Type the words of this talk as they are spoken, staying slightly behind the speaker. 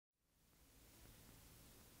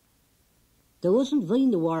They wasn't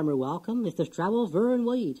find a warmer welcome if they travel far and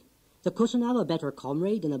wide. They couldn't have a better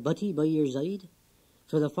comrade than a butty by your side.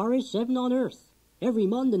 For the forest's heaven on earth, every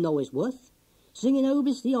man to know his worth, singing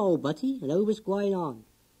Obis the old butty and Obis gwine on.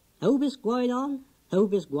 Obis gwine on,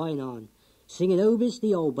 Obis gwine on, singing Obis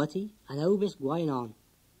the old butty and Obis gwine on.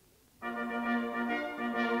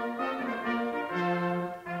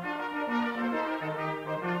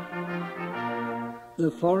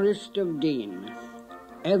 The Forest of Dean.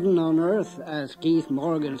 Heaven on earth, as Keith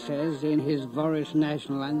Morgan says in his Forest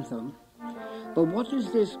National Anthem. But what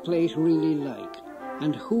is this place really like?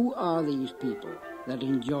 And who are these people that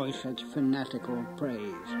enjoy such fanatical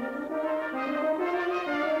praise?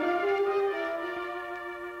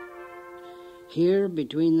 Here,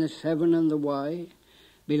 between the Severn and the Wye,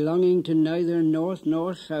 belonging to neither north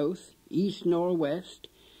nor south, east nor west,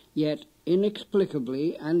 yet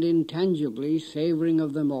inexplicably and intangibly savouring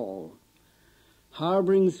of them all,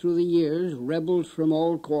 harbouring through the years rebels from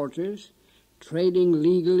all quarters, trading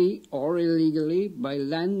legally or illegally by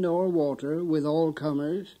land or water with all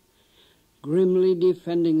comers, grimly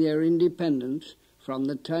defending their independence from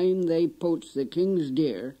the time they poached the king's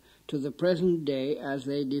deer to the present day as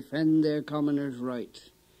they defend their commoners'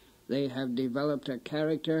 rights. They have developed a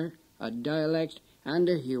character, a dialect, and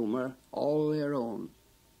a humour all their own.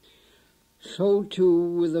 So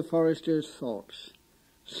too with the forester's thoughts,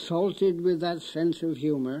 salted with that sense of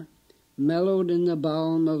humour, mellowed in the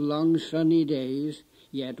balm of long sunny days,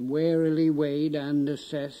 yet warily weighed and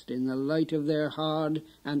assessed in the light of their hard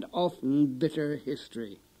and often bitter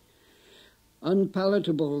history.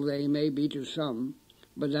 Unpalatable they may be to some,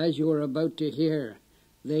 but as you are about to hear,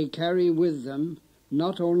 they carry with them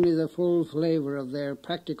not only the full flavour of their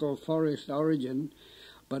practical forest origin,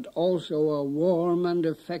 but also a warm and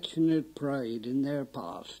affectionate pride in their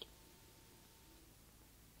past.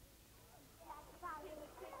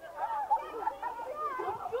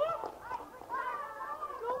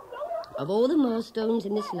 Of all the milestones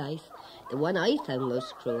in this life, the one I found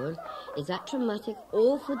most cruel is that traumatic,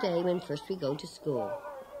 awful day when first we go to school.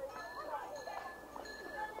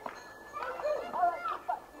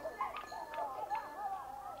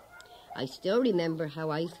 I still remember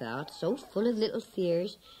how I felt, so full of little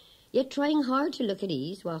fears, yet trying hard to look at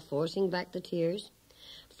ease while forcing back the tears.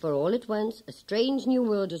 For all at once, a strange new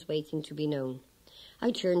world was waiting to be known.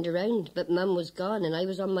 I turned around, but Mum was gone and I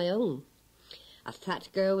was on my own. A fat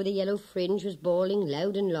girl with a yellow fringe was bawling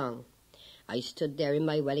loud and long. I stood there in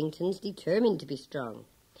my Wellingtons, determined to be strong.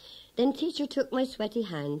 Then teacher took my sweaty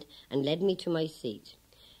hand and led me to my seat.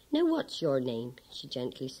 "Now what's your name?" she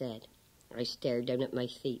gently said. I stared down at my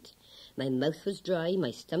feet. My mouth was dry,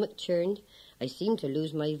 my stomach churned. I seemed to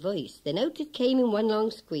lose my voice. Then out it came in one long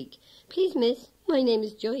squeak. "Please, miss, my name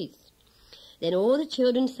is Joyce." Then all the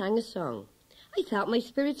children sang a song. I felt my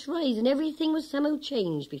spirits rise, and everything was somehow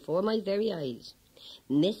changed before my very eyes.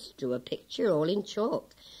 Miss drew a picture all in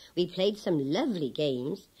chalk. We played some lovely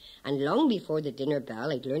games, and long before the dinner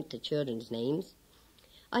bell I'd learnt the children's names.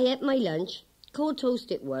 I ate my lunch. Cold toast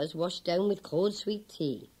it was, washed down with cold sweet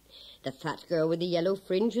tea. The fat girl with the yellow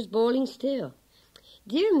fringe was bawling still.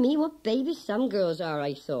 Dear me, what babies some girls are,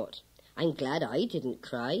 I thought. I'm glad I didn't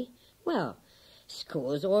cry. Well,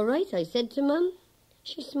 school's all right, I said to Mum.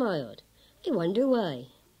 She smiled. I wonder why.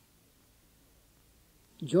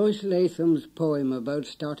 Joyce Laytham's poem about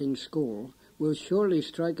starting school will surely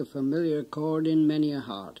strike a familiar chord in many a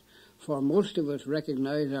heart, for most of us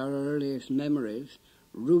recognize our earliest memories,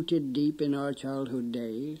 rooted deep in our childhood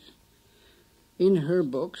days. In her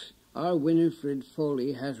books, our Winfred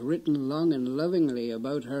Foley has written long and lovingly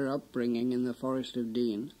about her upbringing in the Forest of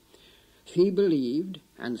Dean. She believed,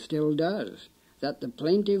 and still does, that the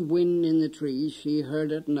plaintive wind in the trees she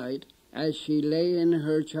heard at night as she lay in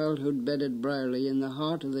her childhood-bedded Brierley in the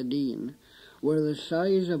heart of the Dean were the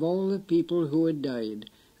sighs of all the people who had died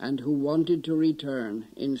and who wanted to return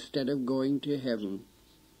instead of going to heaven.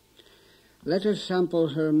 Let us sample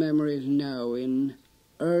her memories now in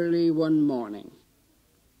Early One Morning.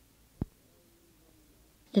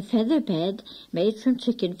 The feather bed, made from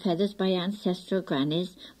chicken feathers by ancestral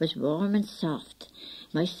grannies, was warm and soft.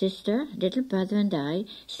 My sister, little brother and I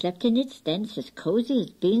slept in its dents as cosy as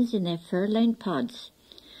beans in their fur-lined pods.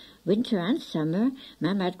 Winter and summer,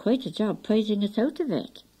 Mam had quite a job prizing us out of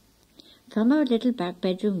it. From our little back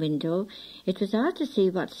bedroom window, it was hard to see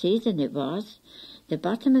what season it was. The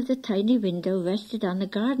bottom of the tiny window rested on the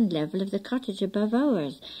garden level of the cottage above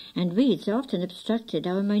ours, and weeds often obstructed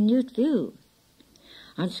our minute view.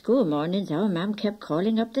 On school mornings, our Mam kept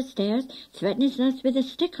calling up the stairs, threatening us with a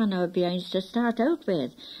stick on our behinds to start out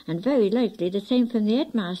with, and very likely the same from the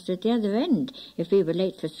headmaster at the other end, if we were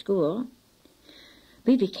late for school.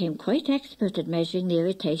 We became quite expert at measuring the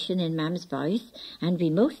irritation in Mam's voice, and we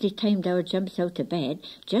mostly timed our jumps out of bed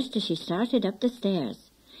just as she started up the stairs.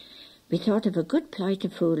 We thought of a good ploy to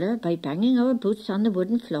fool her by banging our boots on the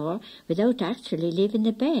wooden floor without actually leaving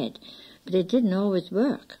the bed, but it didn't always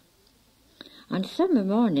work. On summer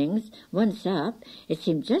mornings, once up, it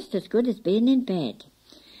seemed just as good as being in bed.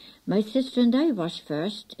 My sister and I washed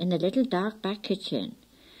first in the little dark back kitchen.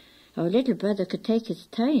 Our little brother could take his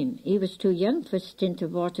time. He was too young for a stint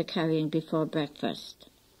of water carrying before breakfast.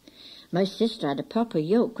 My sister had a proper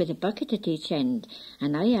yoke with a bucket at each end,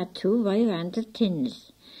 and I had 2 wire-handled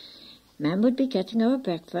tins. Mam would be getting our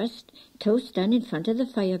breakfast, toast done in front of the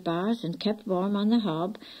fire bars and kept warm on the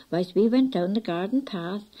hob, whilst we went down the garden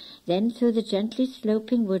path, then through the gently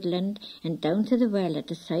sloping woodland and down to the well at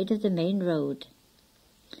the side of the main road.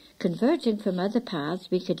 Converging from other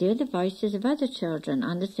paths, we could hear the voices of other children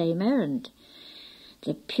on the same errand.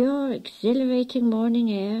 The pure, exhilarating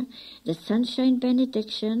morning air, the sunshine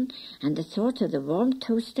benediction, and the thought of the warm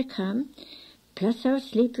toast to come, plus our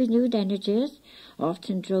sleep-renewed energies,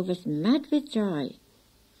 often drove us mad with joy.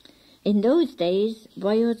 In those days,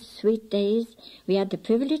 wild, sweet days, we had the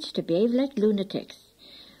privilege to behave like lunatics.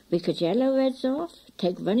 We could yell our heads off,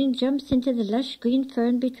 take running jumps into the lush green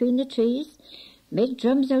fern between the trees, make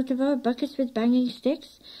drums out of our buckets with banging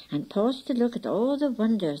sticks, and pause to look at all the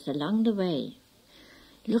wonders along the way.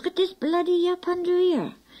 Look at this bloody up under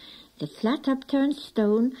here. The flat upturned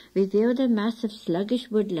stone revealed a mass of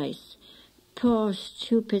sluggish woodlice. Poor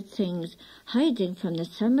stupid things, hiding from the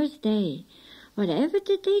summer's day. Whatever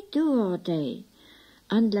did they do all day?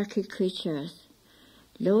 Unlucky creatures.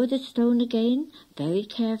 Lower the stone again, very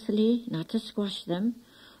carefully, not to squash them.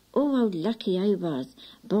 Oh, how lucky I was,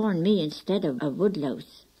 born me instead of a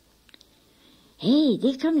woodlouse. Hey,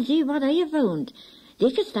 there comes ye what I have found.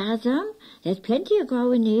 They can start some. There's plenty of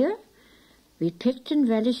growing here. We picked and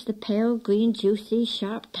relished the pale green, juicy,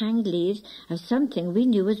 sharp tanged leaves of something we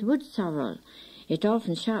knew as wood sorrel. It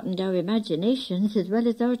often sharpened our imaginations as well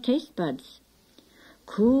as our taste buds.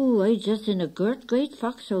 Coo, I just seen a great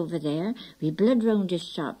fox over there. We blood round his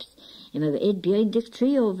chops, and we hid behind this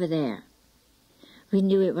tree over there. We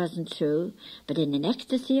knew it wasn't true, but in an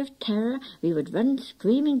ecstasy of terror we would run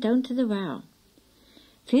screaming down to the well.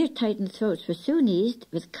 Fear-tightened throats were soon eased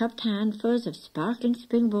with cupped handfuls of sparkling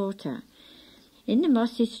spring water. In the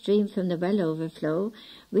mossy stream from the well overflow,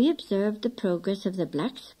 we observed the progress of the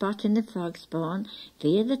black spot in the frog spawn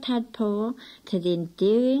via the tadpole to the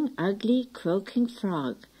endearing, ugly, croaking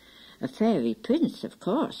frog. A fairy prince, of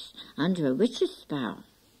course, under a witch's spell.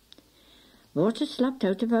 Water slopped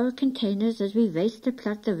out of our containers as we raced to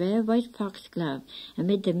pluck the rare white foxglove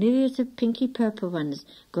amid the myriads of pinky purple ones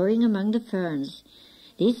growing among the ferns.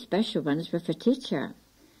 These special ones were for teacher.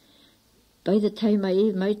 By the time I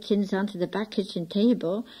heaved my tins onto the back kitchen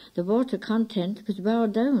table, the water content was well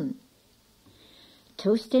down.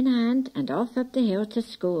 Toast in hand and off up the hill to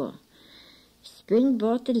school. Spring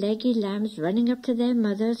brought the leggy lambs running up to their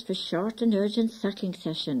mothers for short and urgent sucking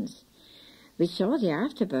sessions. We saw the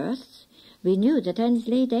afterbirths. We knew that hens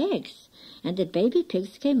laid eggs, and that baby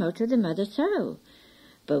pigs came out of the mother sow.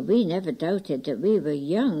 But we never doubted that we were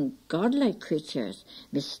young, godlike creatures,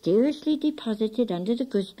 mysteriously deposited under the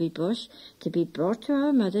gooseberry bush to be brought to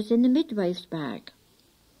our mothers in the midwife's bag.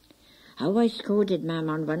 How I scolded Mam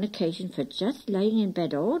on one occasion for just lying in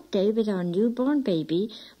bed all day with our newborn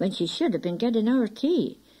baby when she should have been getting our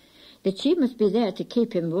tea. That she must be there to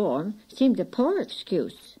keep him warm seemed a poor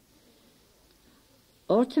excuse.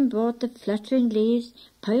 Autumn brought the fluttering leaves,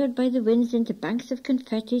 piled by the winds into banks of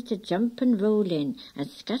confetti to jump and roll in and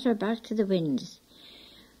scatter back to the winds.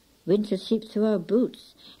 Winter seeped through our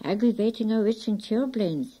boots, aggravating our itching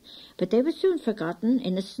chilblains, but they were soon forgotten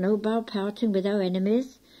in the snowball pelting with our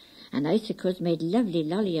enemies, and icicles made lovely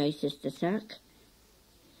lolly ices to suck.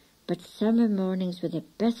 But summer mornings were the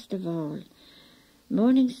best of all,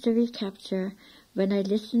 mornings to recapture, when I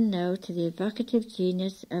listen now to the evocative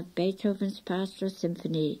genius of Beethoven's Pastoral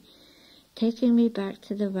Symphony, taking me back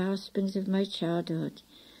to the well springs of my childhood,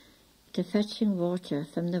 to fetching water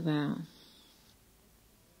from the well.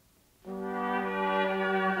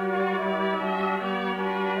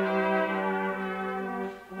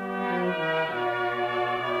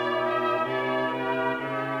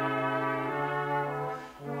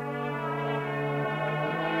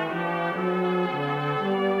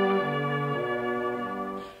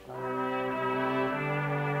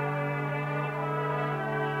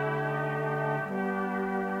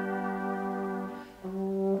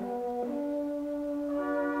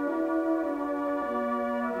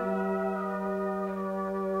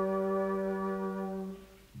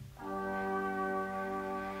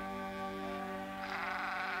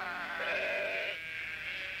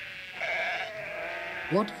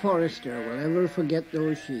 What forester will ever forget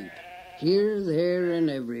those sheep, here, there, and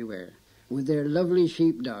everywhere, with their lovely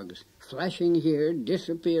sheepdogs, flashing here,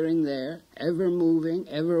 disappearing there, ever moving,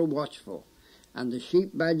 ever watchful, and the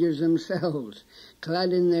sheep badgers themselves,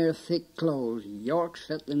 clad in their thick clothes,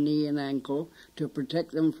 yorks at the knee and ankle, to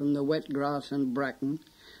protect them from the wet grass and bracken,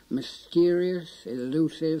 mysterious,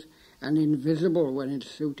 elusive, and invisible when it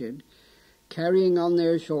suited, carrying on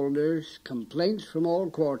their shoulders complaints from all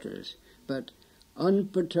quarters, but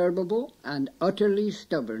unperturbable and utterly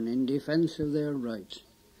stubborn in defence of their rights.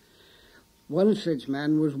 One such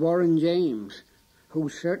man was Warren James, who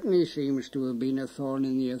certainly seems to have been a thorn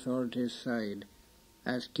in the authorities' side,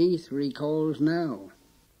 as Keith recalls now.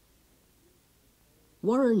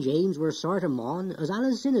 Warren James were sort of mon as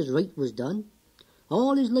alles in his right was done.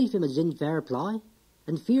 All his life him was in fair ply,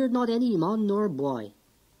 and feared not any man nor boy.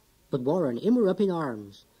 But Warren him were up in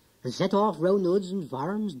arms, and set off round the woods and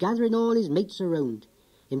farms, gathering all his mates around.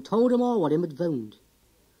 Him told 'em all what him had found.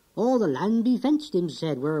 All the land be fenced, him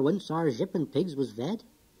said, where once our ship and pigs was fed.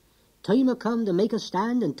 Time had come to make a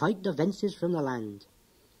stand and take the fences from the land.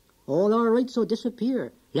 All our rights will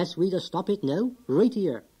disappear, lest we to stop it now, right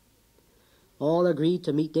here. All agreed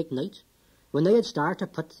to meet Dick night, when they had start to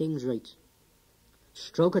put things right.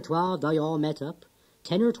 Stroke of 12 they all met up,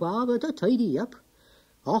 10 or 12 to tidy up.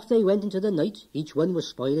 Off they went into the night, each one was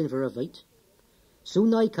spoiling for a fight.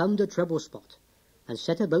 Soon they come to trouble spot, and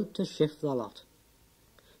set about to shift the lot.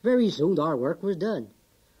 Very soon our work was done,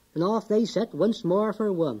 and off they set once more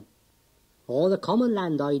for one. All the common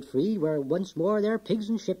land I'd free, where once more their pigs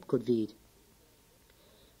and ship could feed.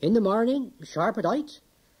 In the morning, sharp at 8,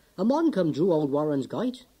 a mon come drew old Warren's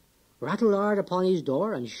gate, rattled hard upon his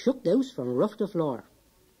door, and shook the house from roof to floor.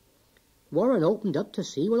 Warren opened up to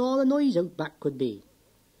see what all the noise out back could be.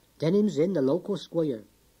 Then him's in the local squire,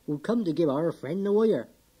 who'd come to give our friend a wire.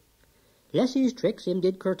 Less his tricks him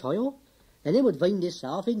did curtail, and him would find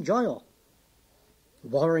hisself in jail.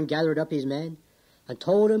 Warren gathered up his men, and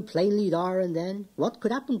told him plainly there and then what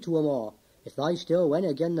could happen to 'em all, if they still went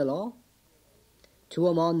again the law. To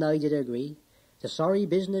 'em on they did agree, the sorry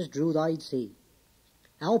business drew they'd see.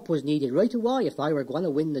 Help was needed right away if they were going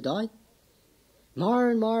to win the day. More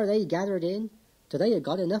and more they gathered in, till they had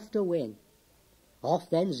got enough to win.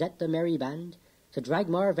 Off then set the merry band, to drag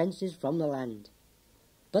more fences from the land.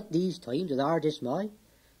 But these times, to their dismay,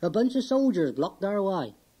 a bunch of soldiers blocked their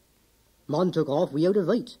way. Mon took off without a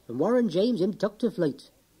fight, and Warren James him took to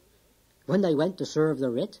flight. When they went to serve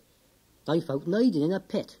the writ, they found him hiding in a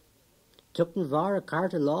pit, took him for a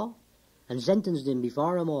court of law, and sentenced him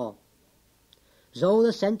before 'em all. So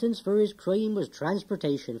the sentence for his crime was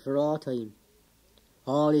transportation for all time.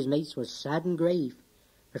 All his mates were sad and grave,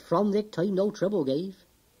 but from that time no trouble gave.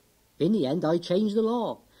 In the end I changed the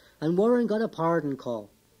law, and Warren got a pardon call.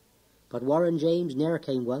 But Warren James ne'er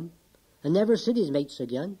came one, and never sid his mates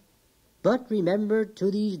again, but remembered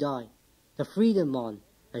to these day, the freedom mon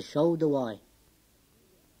as showed the way.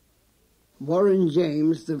 Warren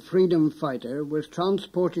James, the freedom fighter, was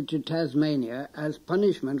transported to Tasmania as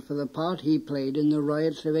punishment for the part he played in the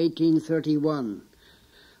riots of 1831.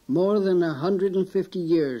 More than 150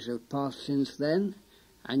 years have passed since then,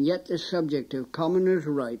 and yet the subject of commoners'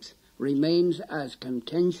 rights remains as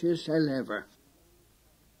contentious as ever.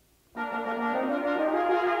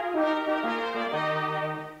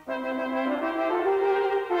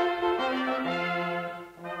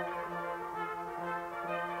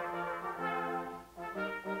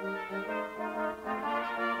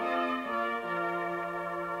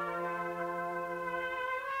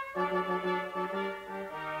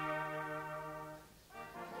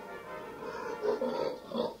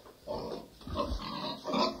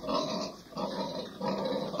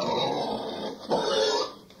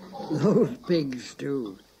 Those pigs,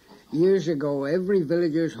 too. Years ago, every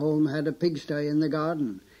villager's home had a pigsty in the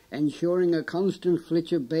garden, ensuring a constant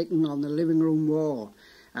flitch of bacon on the living room wall,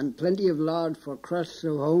 and plenty of lard for crusts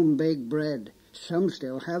of home-baked bread. Some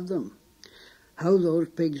still have them. How those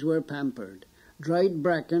pigs were pampered. Dried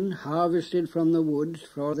bracken harvested from the woods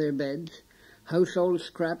for their beds, household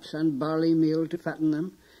scraps and barley meal to fatten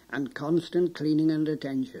them, and constant cleaning and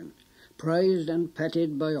attention, prized and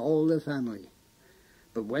petted by all the family.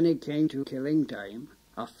 But when it came to killing time,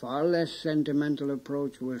 a far less sentimental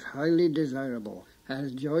approach was highly desirable,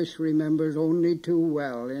 as Joyce remembers only too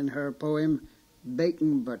well in her poem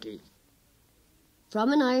Bacon Butty.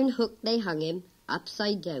 From an iron hook they hung him,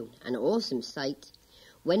 upside down, an awesome sight.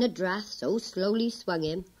 When a draught so slowly swung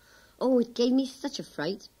him, oh, it gave me such a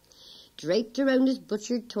fright. Draped around his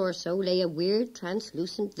butchered torso lay a weird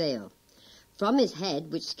translucent veil. From his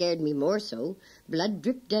head, which scared me more so, blood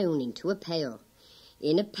dripped down into a pail.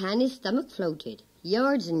 In a pan his stomach floated,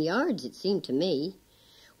 yards and yards, it seemed to me.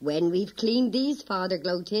 When we've cleaned these, Father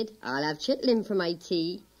gloated, I'll have chitlin for my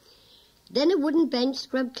tea. Then a wooden bench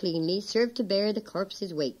scrubbed cleanly served to bear the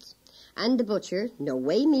corpse's weight, and the butcher, no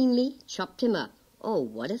way meanly, chopped him up. Oh,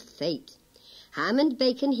 what a fate! Ham and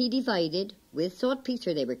bacon he divided, with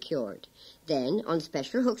saltpetre they were cured. Then, on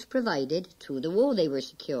special hooks provided, to the wall they were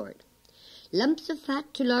secured. Lumps of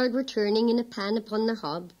fat to lard were turning in a pan upon the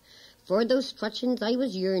hob. For those strutchins I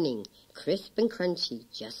was yearning, crisp and crunchy,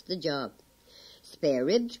 just the job. Spare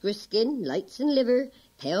ribs, griskin, lights and liver,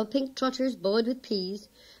 pale pink trotters boiled with peas,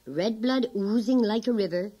 red blood oozing like a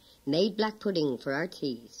river, made black pudding for our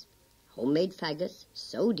teas. Homemade faggots,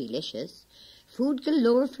 so delicious, food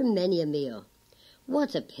galore for many a meal.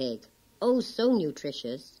 What a pig, oh so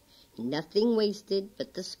nutritious, nothing wasted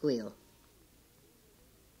but the squeal.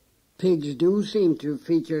 Pigs do seem to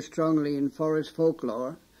feature strongly in forest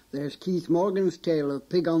folklore. There's Keith Morgan's tale of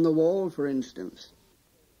Pig on the Wall, for instance.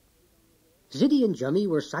 Ziddy and Jummy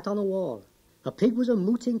were sat on a wall. A pig was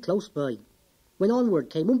a-mooting close by, when onward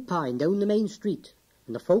came umpine down the main street,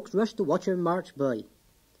 and the folks rushed to watch him march by.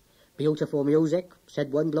 Beautiful music,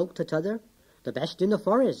 said one bloke to t'other, the best in the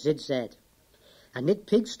forest, Zid said. And Nick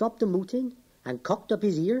Pig stopped the mooting, and cocked up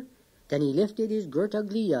his ear, then he lifted his girt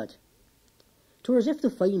ugly yud. 'Twere as if the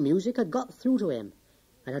fine music had got through to him,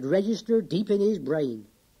 and had registered deep in his brain.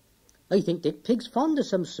 I think Dick Pig's fond of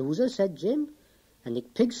some Sousa, said Jim, and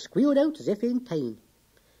Nick Pig squealed out as if in pain.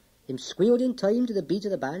 Him squealed in time to the beat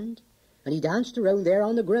of the band, and he danced around there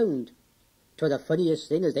on the ground. 'Twere the funniest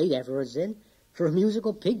thing as they'd ever seen, for a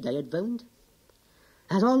musical pig they had found.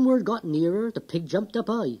 As onward got nearer, the pig jumped up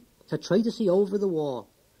high, to try to see over the wall.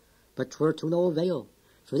 But 'twere to no avail,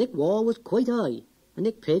 for Dick wall was quite high, and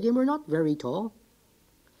Nick Pig him were not very tall.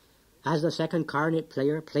 As the second cornet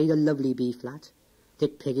player played a lovely B-flat,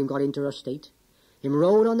 Dick Pig him got into a state. Him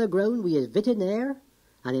rolled on the ground wi' his vit in air,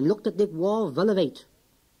 and him looked at Dick Wall vulivate.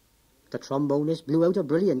 The trombonist blew out a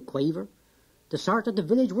brilliant quaver, the sort that the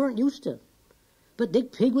village weren't used to. But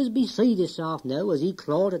Dick Pig was beside hisself now as he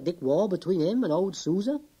clawed at Dick Wall between him and old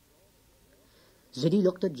Sousa. Ziddy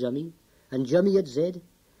looked at Jummy, and Jummy at Zid,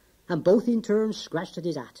 and both in turn scratched at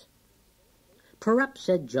his hat. Perhaps,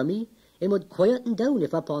 said Jummy, him would quieten down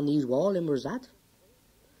if up on these wall him were zat.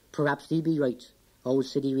 Perhaps thee be right, old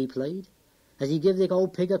Ziddy replied, as he give Dick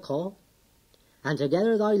old Pig a call, and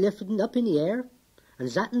together they lifted up in the air, and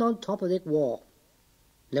zatten on top of Dick Wall.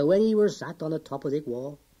 Now when he were sat on the top of Dick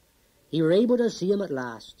Wall, he were able to see him at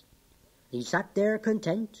last. He sat there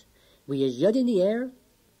content, wi' his yud in the air,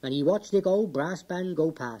 and he watched Dick old brass band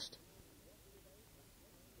go past.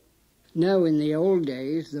 Now, in the old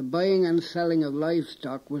days, the buying and selling of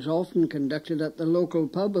livestock was often conducted at the local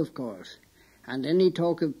pub, of course, and any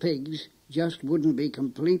talk of pigs just wouldn't be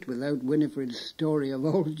complete without Winfred's story of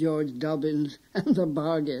old George Dubbins and the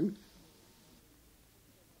bargain.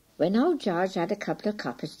 When old George had a couple of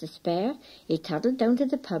coppers to spare, he toddled down to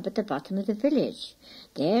the pub at the bottom of the village,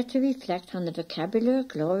 there to reflect on the vocabulary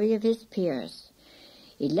glory of his peers.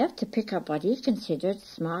 He loved to pick up what he considered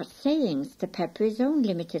smart sayings to pepper his own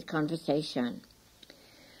limited conversation.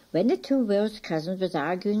 When the two Will's cousins was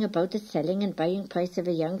arguing about the selling and buying price of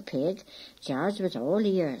a young pig, George was all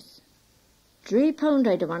ears. £3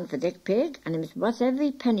 I'd want for Dick Pig, and him's worth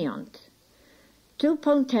every penny on't.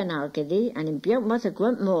 £2.10 I'll give thee, and him beant worth a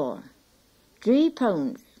grunt more. £3,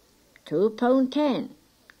 £2.10,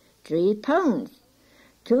 £3,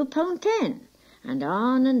 £2.10, and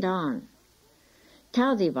on.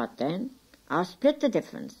 Tell thee what then, I'll split the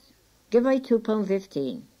difference. Give I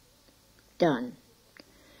 £2.15. Done.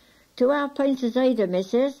 2 half-pints of cider,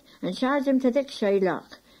 missus, and charge him to Dick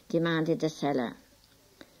Shylock, demanded the seller.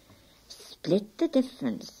 Split the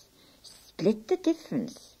difference.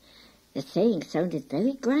 The saying sounded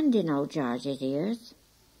very grand in old George's ears.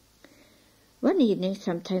 One evening,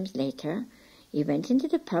 sometimes later, he went into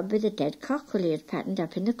the pub with a dead cockerel he had fattened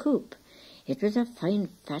up in the coop. It was a fine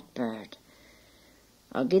fat bird.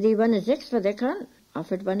 I'll give thee 1 6 for Dick un,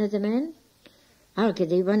 offered one of the men. I'll give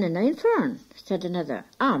thee 1 9 for un, said another.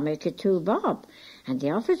 I'll make it 2 bob. And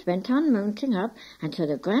the offers went on mounting up until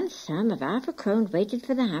the grand sum of half a crown waited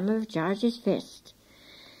for the hammer of George's fist.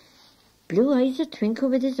 Blue eyes a twinkle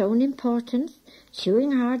with his own importance,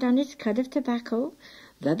 chewing hard on his cud of tobacco,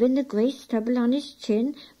 rubbing the grey stubble on his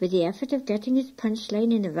chin with the effort of getting his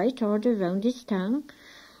punchline in the right order round his tongue,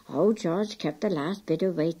 old George kept the last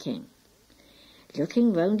bidder waiting.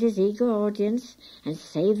 Looking round his eager audience and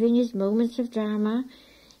savouring his moments of drama,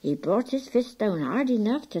 he brought his fist down hard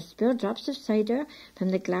enough to spill drops of cider from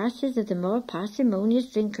the glasses of the more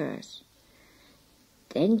parsimonious drinkers.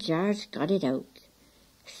 Then George got it out.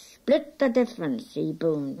 Split the difference, he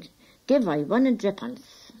boomed. Give I 1 and threepence.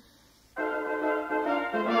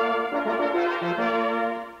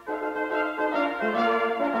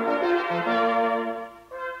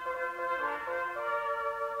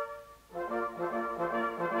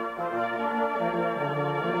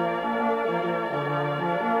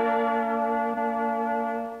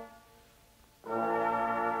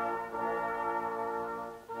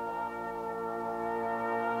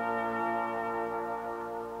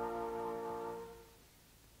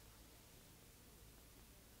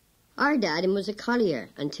 Our dad was a collier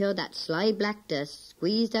until that sly black dust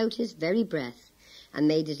squeezed out his very breath and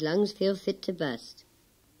made his lungs feel fit to burst.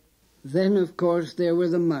 Then, of course, there were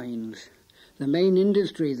the mines, the main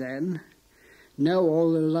industry then. Now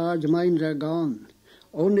all the large mines are gone.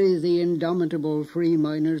 Only the indomitable free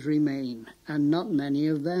miners remain, and not many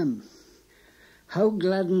of them. How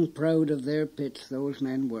glad and proud of their pits those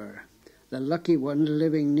men were, the lucky ones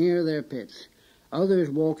living near their pits, others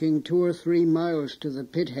walking 2 or 3 miles to the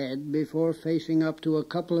pit head before facing up to a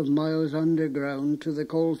couple of miles underground to the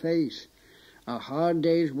coal face. A hard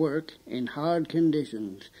day's work in hard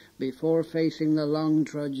conditions before facing the long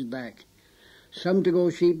trudge back. Some to go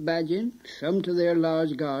sheep badging, some to their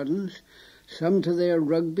large gardens, some to their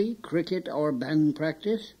rugby, cricket or band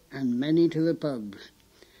practice, and many to the pubs.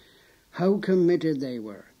 How committed they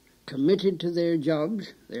were. Committed to their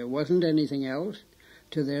jobs, there wasn't anything else,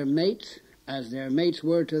 to their mates, as their mates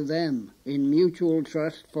were to them, in mutual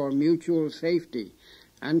trust for mutual safety,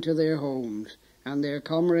 and to their homes, and their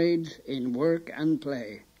comrades in work and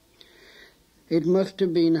play. It must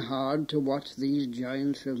have been hard to watch these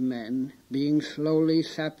giants of men being slowly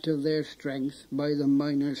sapped of their strength by the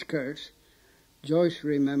miner's curse. Joyce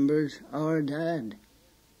remembers our dad.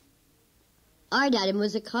 Our dad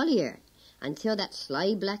was a collier until that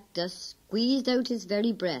sly black dust squeezed out his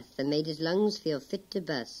very breath and made his lungs feel fit to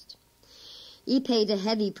burst. He paid a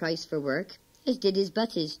heavy price for work, as did his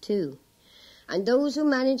butties too, and those who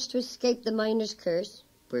managed to escape the miner's curse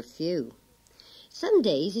were few. Some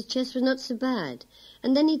days his chest was not so bad,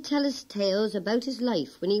 and then he'd tell us tales about his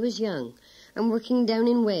life when he was young and working down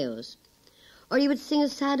in Wales. Or he would sing a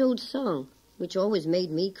sad old song, which always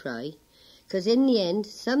made me cry, 'cause in the end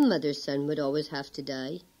some mother's son would always have to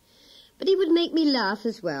die. But he would make me laugh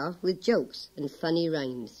as well, with jokes and funny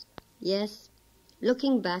rhymes. Yes,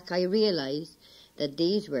 looking back, I realize that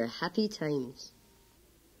these were happy times.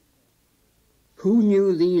 Who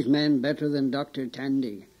knew these men better than Dr.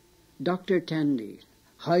 Tandy? Dr. Tandy,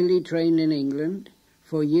 highly trained in England,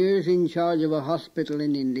 for years in charge of a hospital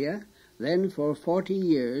in India, then for 40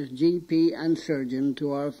 years GP and surgeon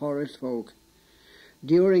to our forest folk.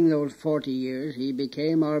 During those 40 years he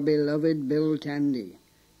became our beloved Bill Tandy.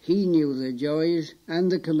 He knew the joys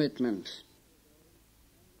and the commitments.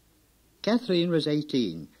 Kathleen was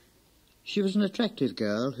 18. She was an attractive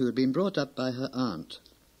girl who had been brought up by her aunt.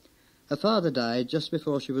 Her father died just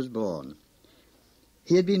before she was born.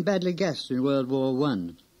 He had been badly gassed in World War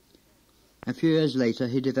I. A few years later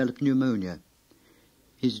he developed pneumonia.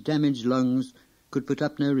 His damaged lungs could put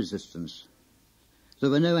up no resistance. There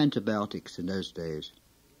were no antibiotics in those days.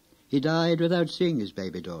 He died without seeing his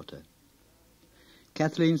baby daughter.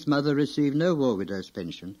 Kathleen's mother received no war widow's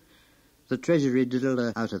pension. The Treasury diddled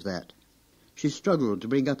her out of that. She struggled to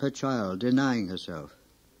bring up her child, denying herself.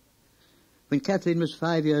 When Kathleen was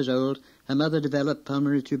 5 years old, her mother developed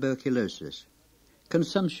pulmonary tuberculosis.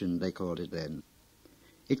 Consumption, they called it then.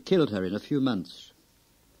 It killed her in a few months.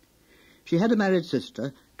 She had a married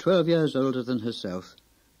sister, 12 years older than herself,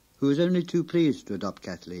 who was only too pleased to adopt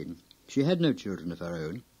Kathleen. She had no children of her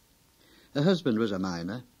own. Her husband was a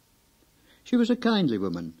miner. She was a kindly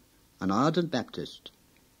woman, an ardent Baptist.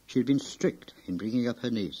 She had been strict in bringing up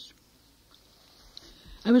her niece.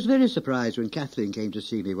 I was very surprised when Kathleen came to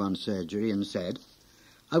see me one surgery and said,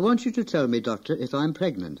 "I want you to tell me, doctor, if I'm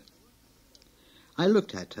pregnant." I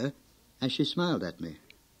looked at her as she smiled at me.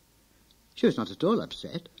 She was not at all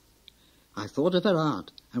upset. I thought of her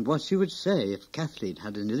aunt and what she would say if Kathleen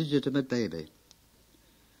had an illegitimate baby.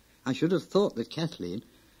 I should have thought that Kathleen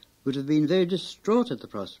would have been very distraught at the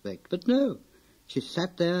prospect, but no, she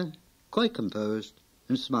sat there, quite composed,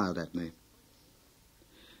 and smiled at me.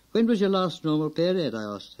 "When was your last normal period?" I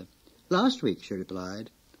asked her. "Last week," she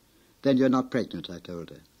replied. "Then you're not pregnant," I told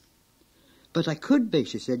her. "But I could be,"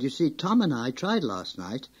 she said. "You see, Tom and I tried last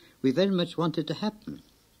night. We very much want it to happen."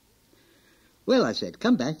 "Well," I said,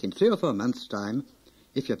 "come back in 3 or 4 months' time,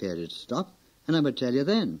 if your periods stop, and I would tell you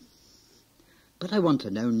then." "But I want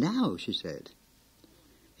to know now," she said.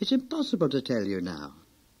 "It's impossible to tell you now."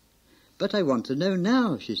 "But I want to know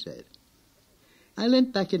now," she said. I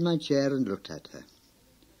leant back in my chair and looked at her.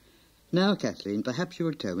 "Now, Kathleen, perhaps you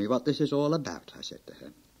will tell me what this is all about," I said to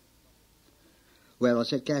her. Well,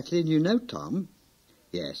 said Kathleen, you know Tom?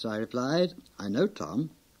 Yes, I replied, I know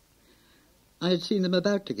Tom. I had seen them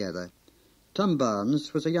about together. Tom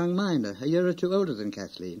Barnes was a young miner, a year or two older than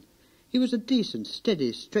Kathleen. He was a decent,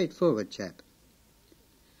 steady, straightforward chap.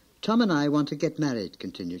 Tom and I want to get married,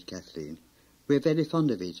 continued Kathleen. We're very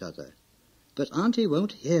fond of each other. But Auntie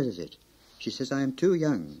won't hear of it. She says I am too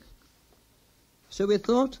young. So we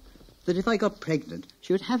thought that if I got pregnant,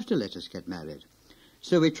 she would have to let us get married.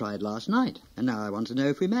 So we tried last night, and now I want to know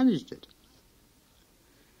if we managed it.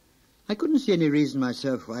 I couldn't see any reason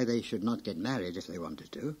myself why they should not get married if they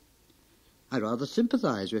wanted to. I rather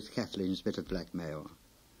sympathised with Kathleen's bit of blackmail.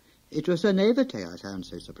 It was her naivete I found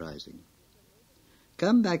so surprising.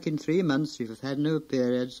 Come back in 3 months if you've had no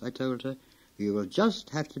periods, I told her. You will just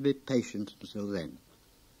have to be patient until then.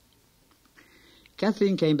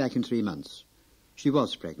 Kathleen came back in 3 months. She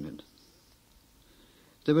was pregnant.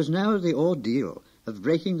 There was now the ordeal of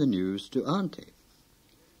breaking the news to Auntie.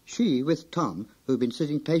 She, with Tom, who had been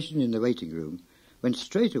sitting patient in the waiting room, went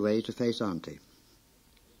straight away to face Auntie.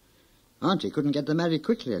 Auntie couldn't get them married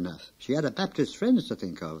quickly enough. She had her Baptist friends to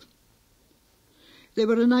think of. They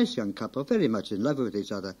were a nice young couple, very much in love with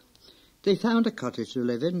each other. They found a cottage to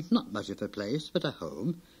live in, not much of a place, but a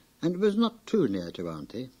home, and it was not too near to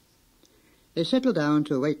Auntie. They settled down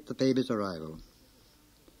to await the baby's arrival.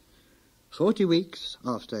 40 weeks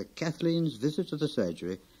after Kathleen's visit to the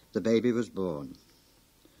surgery, the baby was born.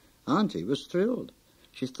 Auntie was thrilled.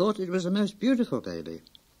 She thought it was a most beautiful baby.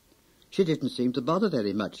 She didn't seem to bother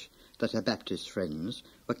very much that her Baptist friends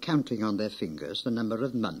were counting on their fingers the number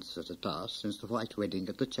of months that had passed since the white wedding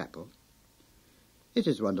at the chapel. It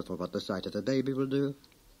is wonderful what the sight of a baby will do.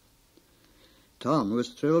 Tom was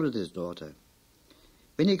thrilled with his daughter.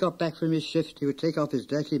 When he got back from his shift, he would take off his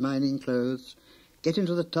dirty mining clothes, get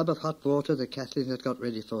into the tub of hot water that Kathleen had got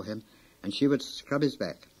ready for him, and she would scrub his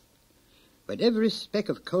back. When every speck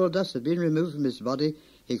of coal dust had been removed from his body,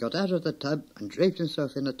 he got out of the tub and draped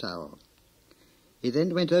himself in a towel. He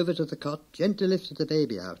then went over to the cot, gently lifted the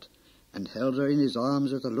baby out, and held her in his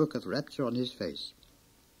arms with a look of rapture on his face.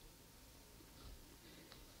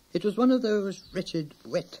 It was one of those wretched,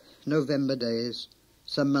 wet November days,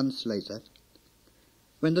 some months later,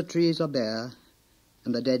 when the trees are bare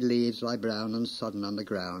and the dead leaves lie brown and sodden on the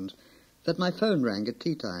ground, that my phone rang at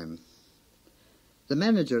tea time. The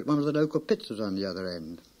manager at one of the local pits was on the other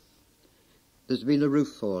end. There's been a roof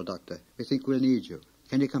fall, Doctor. We think we'll need you.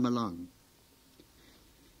 Can you come along?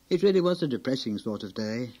 It really was a depressing sort of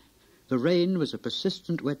day. The rain was a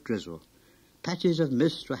persistent wet drizzle. Patches of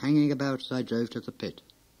mist were hanging about as I drove to the pit.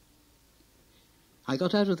 I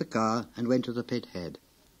got out of the car and went to the pit head.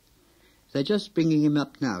 They're just bringing him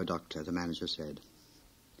up now, Doctor, the manager said.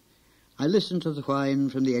 I listened to the whine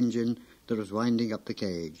from the engine that was winding up the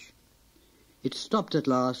cage. It stopped at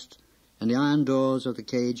last, and the iron doors of the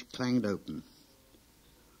cage clanged open.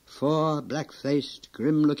 4 black-faced,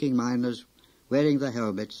 grim-looking miners, wearing their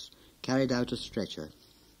helmets, carried out a stretcher.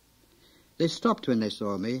 They stopped when they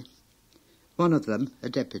saw me. One of them, a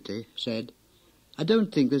deputy, said, "I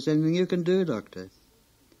don't think there's anything you can do, Doctor."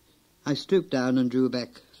 I stooped down and drew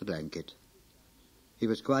back the blanket. He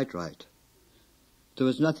was quite right. There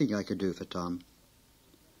was nothing I could do for Tom.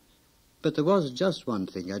 But there was just one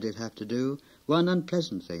thing I did have to do, one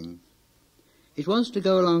unpleasant thing. It was to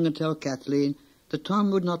go along and tell Kathleen that Tom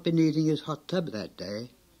would not be needing his hot tub that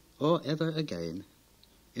day, or ever again.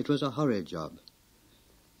 It was a horrid job.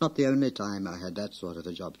 Not the only time I had that sort of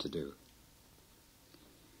a job to do.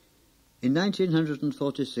 In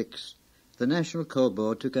 1946, the National Coal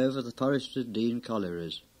Board took over the Foresters Dean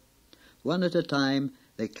collieries. One at a time,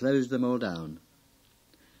 they closed them all down.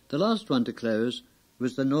 The last one to close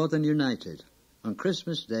was the Northern United, on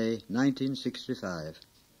Christmas Day, 1965.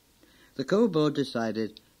 The Coal Board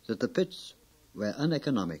decided that the pits were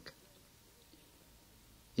uneconomic.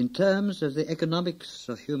 In terms of the economics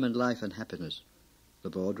of human life and happiness, the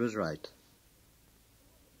board was right.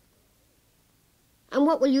 And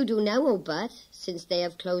what will you do now, old Butt, since they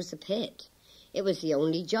have closed the pit? It was the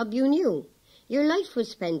only job you knew. Your life was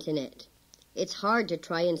spent in it. It's hard to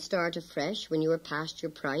try and start afresh when you are past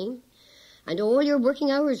your prime, and all your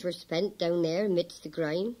working hours were spent down there amidst the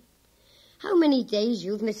grime. How many days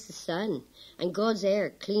you've missed the sun and God's air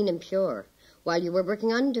clean and pure, while you were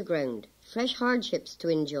working underground, fresh hardships to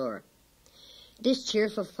endure. This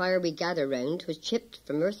cheerful fire we gather round was chipped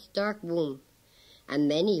from earth's dark womb, and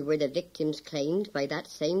many were the victims claimed by that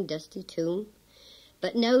same dusty tomb.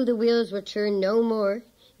 But now the wheels will turn no more,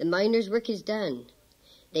 the miners' work is done.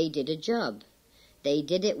 They did a job. They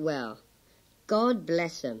did it well. God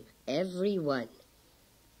bless 'em, every one.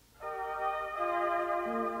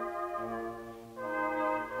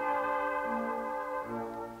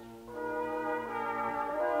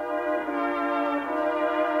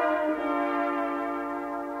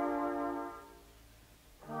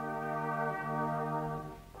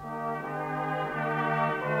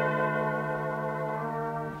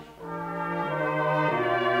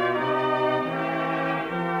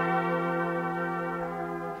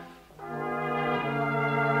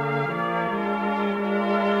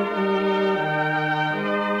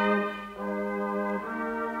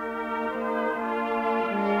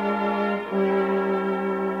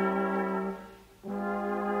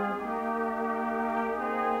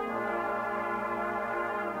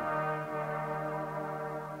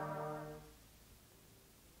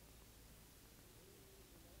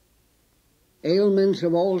 Ailments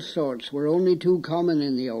of all sorts were only too common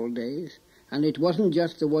in the old days, and it wasn't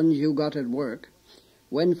just the ones you got at work.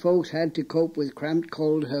 When folks had to cope with cramped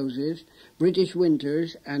cold houses, British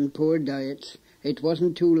winters and poor diets, it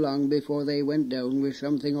wasn't too long before they went down with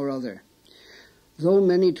something or other. Though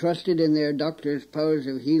many trusted in their doctors' powers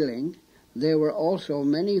of healing, there were also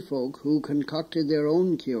many folk who concocted their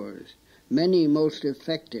own cures, many most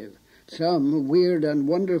effective, some weird and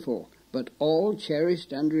wonderful, but all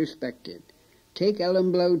cherished and respected. Take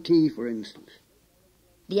ellenblow tea, for instance.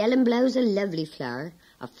 The ellenblow's a lovely flower,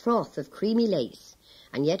 a froth of creamy lace,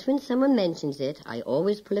 and yet when someone mentions it, I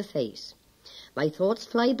always pull a face. My thoughts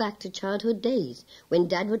fly back to childhood days, when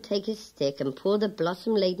Dad would take his stick and pull the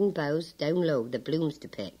blossom-laden boughs down low, the blooms to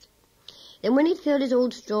pick. Then when he'd filled his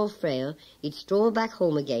old straw frail, he'd stroll back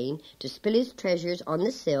home again to spill his treasures on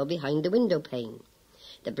the sill behind the window pane.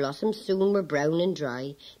 The blossoms soon were brown and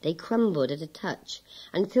dry, they crumbled at a touch,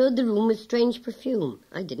 and filled the room with strange perfume.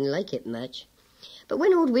 I didn't like it much. But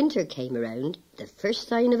when old winter came around, the first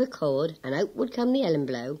sign of a cold, and out would come the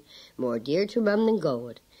ellenblow, more dear to Mum than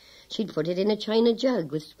gold. She'd put it in a china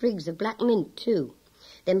jug with sprigs of black mint too,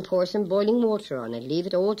 then pour some boiling water on and leave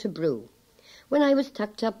it all to brew. When I was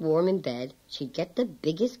tucked up warm in bed, she'd get the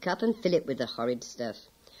biggest cup and fill it with the horrid stuff.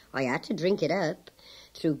 I had to drink it up.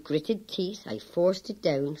 Through gritted teeth I forced it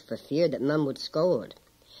down for fear that Mum would scold.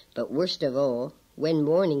 But worst of all, when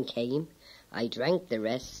morning came, I drank the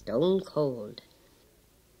rest stone cold.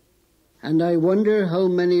 And I wonder how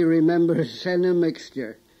many remember senna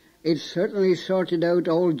mixture. It certainly sorted out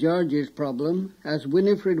old George's problem, as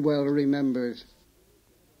Winfred well remembers.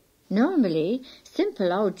 Normally,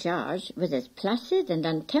 simple old George was as placid and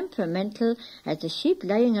untemperamental as the sheep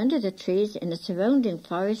lying under the trees in the surrounding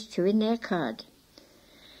forest chewing their cud.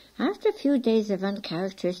 After a few days of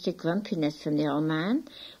uncharacteristic grumpiness from the old man,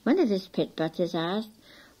 one of his pit butties asked,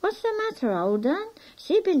 "What's the matter, old un?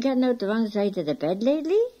 So you been getting out the wrong side of the bed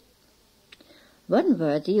lately?" One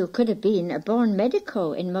worthy, who could have been a born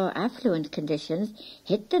medico in more affluent conditions,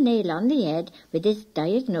 hit the nail on the head with his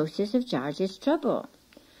diagnosis of George's trouble.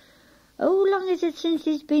 "How long is it since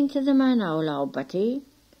he's been to the manor, old butty?"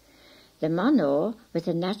 The manor was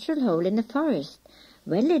a natural hole in the forest,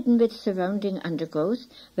 well hidden with surrounding undergrowth,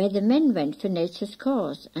 where the men went for nature's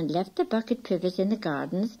cause, and left the bucket privies in the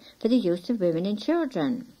gardens for the use of women and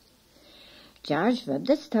children. George rubbed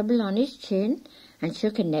the stubble on his chin and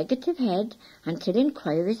shook a negative head until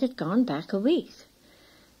inquiries had gone back a week.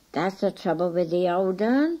 "That's the trouble with the old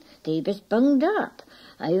un. Thee was bunged up.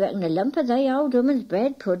 I reckon a lump of thy old woman's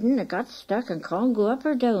bread pudding had got stuck and can't go up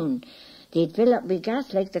or down. Thee'd fill up with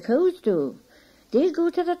gas like the cows do. They'll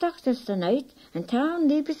go to the doctor's tonight and tell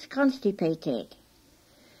thee was constipated."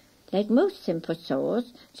 Like most simple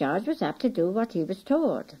souls, George was apt to do what he was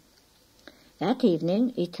told. That evening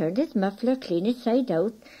he turned his muffler clean inside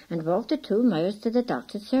out and walked the 2 miles to the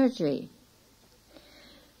doctor's surgery.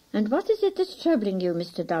 "And what is it that's troubling you,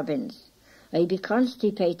 Mr. Dobbins?" "I be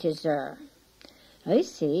constipated, sir." "I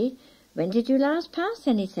see. When did you last pass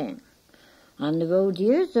anything?" "On the road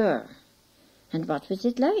here, sir." "And what was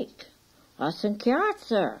it like?" "Horse and cart,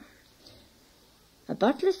 sir." A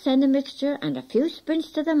bottle of senna mixture and a few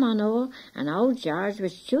sprints to the manor, and old George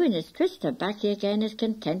was chewing his twister baccy again as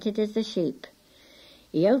contented as the sheep.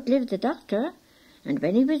 He outlived the doctor, and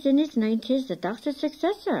when he was in his 90s, the doctor's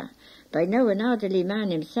successor, by now an elderly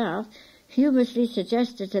man himself, humorously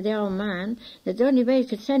suggested to the old man that the only way he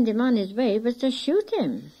could send him on his way was to shoot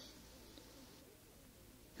him.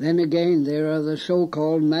 Then again there are the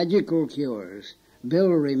so-called magical cures. Bill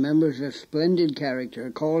remembers a splendid character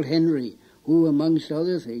called Henry, who, amongst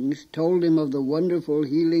other things, told him of the wonderful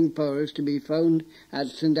healing powers to be found at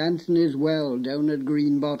St. Anthony's Well down at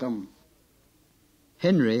Green Bottom.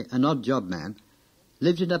 Henry, an odd job man,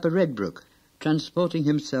 lived in Upper Lydbrook, transporting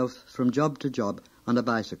himself from job to job on a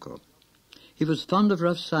bicycle. He was fond of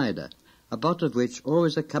rough cider, a bottle of which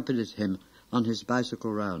always accompanied him on his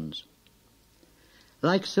bicycle rounds.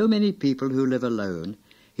 Like so many people who live alone,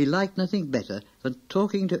 he liked nothing better than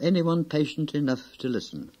talking to anyone patient enough to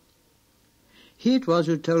listen. He it was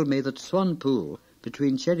who told me that Swan Pool,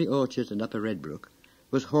 between Cherry Orchard and Upper Lydbrook,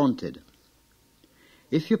 was haunted.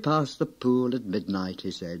 If you passed the pool at midnight, he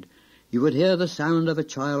said, you would hear the sound of a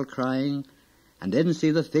child crying, and then see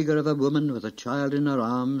the figure of a woman with a child in her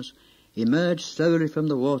arms emerge slowly from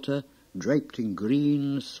the water, draped in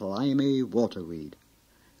green, slimy waterweed.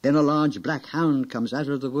 Then a large black hound comes out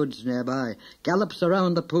of the woods nearby, gallops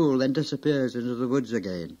around the pool, then disappears into the woods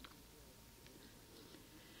again.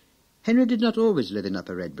 Henry did not always live in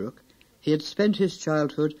Upper Lydbrook. He had spent his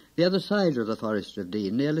childhood the other side of the Forest of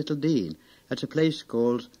Dean, near Little Dean, at a place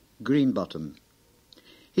called Green Bottom.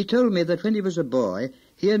 He told me that when he was a boy,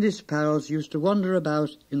 he and his pals used to wander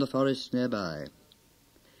about in the forests nearby.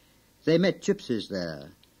 They met gypsies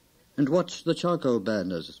there and watched the charcoal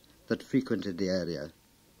burners that frequented the area.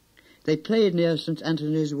 They played near St.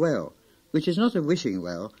 Anthony's Well, which is not a wishing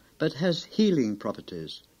well, but has healing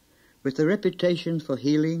properties, with a reputation for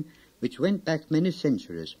healing which went back many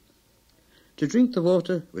centuries. To drink the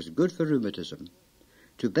water was good for rheumatism.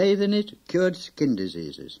 To bathe in it cured skin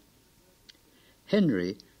diseases.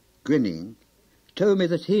 Henry, grinning, told me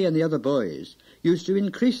that he and the other boys used to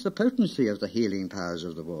increase the potency of the healing powers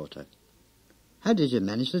of the water. "How did you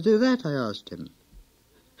manage to do that?" I asked him.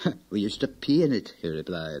 "We used to pee in it," he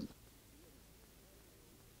replied.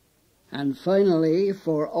 And finally,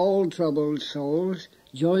 for all troubled souls,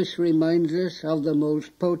 Joyce reminds us of the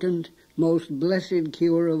most potent, most blessed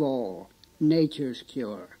cure of all, nature's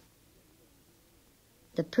cure.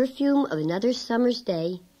 The perfume of another summer's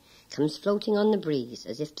day comes floating on the breeze,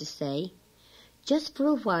 as if to say, just for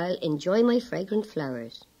a while enjoy my fragrant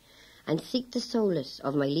flowers, and seek the solace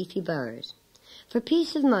of my leafy bowers. For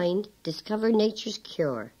peace of mind, discover nature's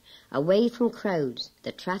cure, away from crowds,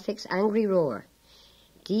 the traffic's angry roar.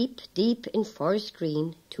 Deep, deep in forest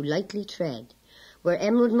green to lightly tread, where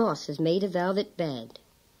emerald moss has made a velvet bed.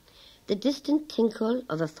 The distant tinkle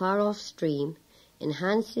of a far-off stream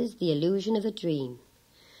enhances the illusion of a dream.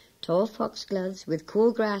 Tall foxgloves with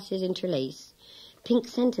cool grasses interlace, pink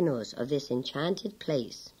sentinels of this enchanted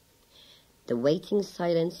place. The waiting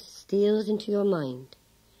silence steals into your mind,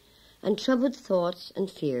 and troubled thoughts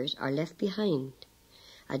and fears are left behind.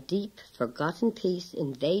 A deep, forgotten peace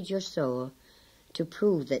invades your soul, to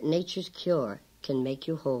prove that nature's cure can make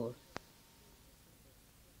you whole.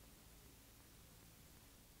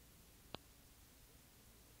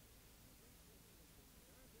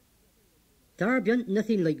 There bean't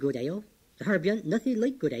nothing like good ale. There bean't nothing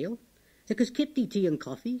like good ale. They could skip the tea and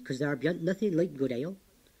coffee, 'cause there bean't nothing like good ale.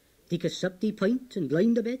 They could sup the pint and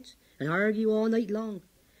blind a bit, and argue all night long.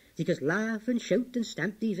 They could laugh and shout and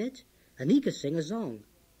stamp the vit, and they could sing a song.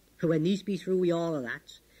 When these be through wi' all of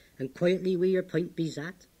that, and quietly wi' your pint be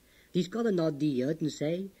sat, they's got to nod the head and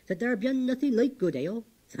say that there bean't nothing like good ale.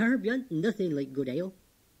 There bean't nothing like good ale.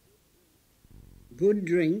 Good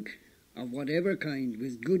drink, of whatever kind,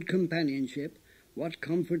 with good companionship, what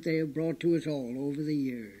comfort they have brought to us all over the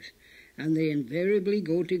years, and they invariably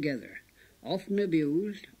go together, often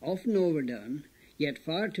abused, often overdone, yet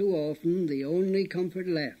far too often the only comfort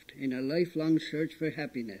left in a lifelong search for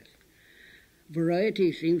happiness.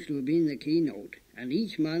 Variety seems to have been the keynote, and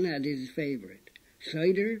each man had his favourite.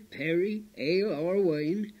 Cider, perry, ale or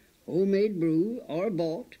wine, homemade brew or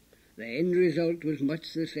bought, the end result was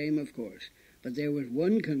much the same, of course. But there was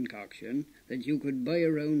one concoction that you could buy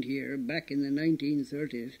around here back in the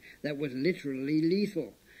 1930s that was literally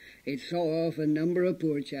lethal. It saw off a number of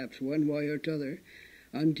poor chaps one way or t'other,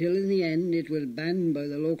 until in the end it was banned by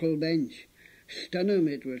the local bench. Stunham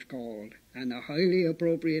it was called, and a highly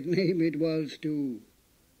appropriate name it was too.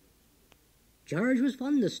 George was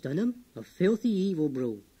fond of Stunham, a filthy evil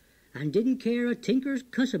brew, and didn't care a tinker's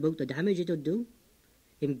cuss about the damage it would do.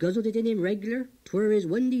 Him guzzled it in him regular, 'twere his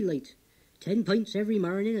one delight. 10 pints every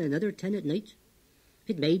morning and another 10 at night.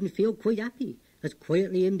 It made him feel quite happy, as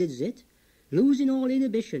quietly him did zit, losing all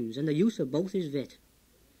inhibitions and the use of both his vit.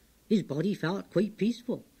 His body felt quite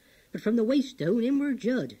peaceful, but from the waist down him were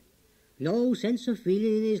jud. No sense of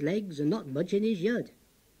feeling in his legs and not much in his yud.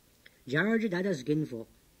 George had a skinful,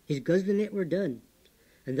 his guzzling it were done,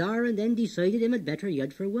 and there and then decided him had better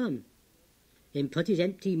yud for one. Him put his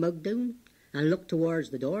empty mug down and looked towards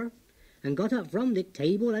the door, and got up from the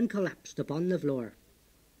table and collapsed upon the floor.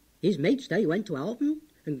 His mates they went to help him,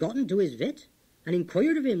 and got into his vit, and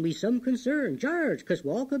inquired of him with some concern, "George, canst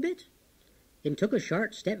walk a bit?" Him took a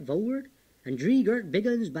short step forward, and drew Gert big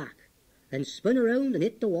on's back, then spun around and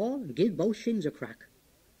hit the wall and give both shins a crack.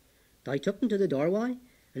 I took him to the doorway,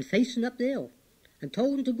 and facing up the hill, and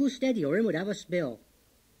told him to go steady or him would have a spill.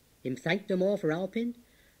 Him thanked them all for helping,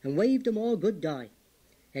 and waved them all good day,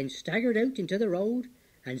 and staggered out into the road,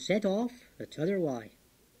 and set off the t'other way.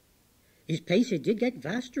 His pace it did get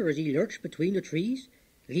vaster as he lurched between the trees,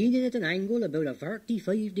 leaning at an angle about a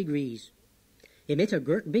 45 degrees. He met a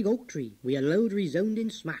girt big oak tree with a loud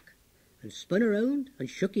resounding smack, and spun around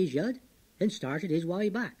and shook his yud, and started his way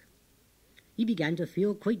back. He began to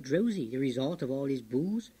feel quite drowsy, the result of all his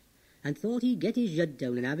booze, and thought he'd get his yud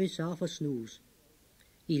down and have himself a snooze.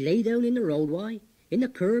 He lay down in the roadway, in the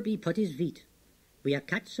curb he put his feet, with a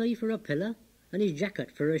cat's eye for a pillow, and his jacket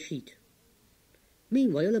for a sheet.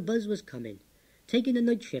 Meanwhile a buzz was coming, taking the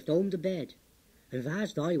night shift home to bed, and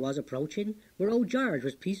vast I was approaching where old George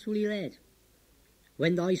was peacefully led.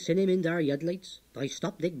 When I seen him in their yudlights, I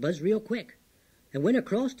stopped Dick Buzz real quick, and went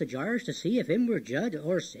across to George to see if him were jud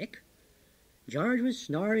or sick. George was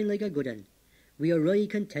snoring like a good un, wi' a right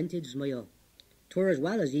contented smile. 'Twere as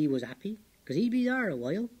well as he was happy, 'cause he'd be there a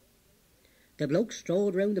while. The bloke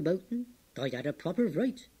strolled round about him, I'd had a proper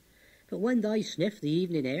fright, but when I sniffed the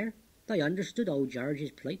evening air, I understood old George's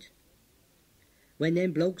plight. When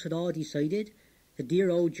them blokes had all decided the dear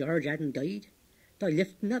old George hadn't died, I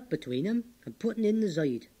lifted up between 'em and put him in the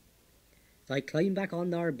side. I climbed back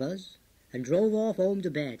on our buzz and drove off home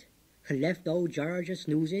to bed, and left old George a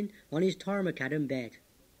snoozing on his tarmacadam bed.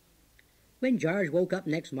 When George woke up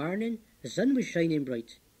next morning, the sun was shining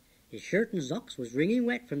bright. His shirt and socks was wringing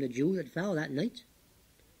wet from the dew that fell that night.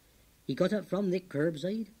 He got up from the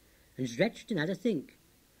curbside and stretched and had a think,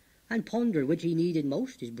 and pondered which he needed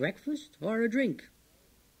most, his breakfast or a drink.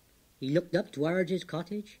 He looked up towards his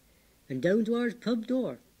cottage and down towards pub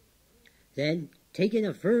door. Then, taking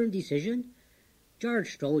a firm decision,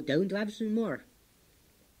 George strolled down to have some more.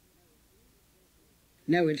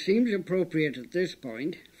 Now it seems appropriate at this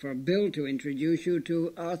point for Bill to introduce you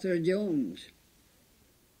to Arthur Jones.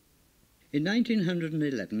 In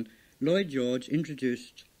 1911, Lloyd George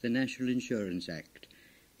introduced the National Insurance Act.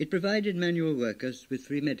 It provided manual workers with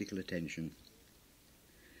free medical attention.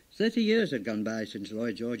 30 years had gone by since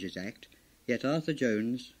Lloyd George's Act, yet Arthur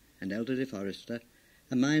Jones, an elderly forester,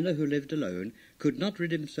 a miner who lived alone, could not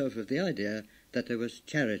rid himself of the idea that there was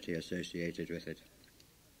charity associated with it.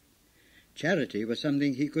 Charity was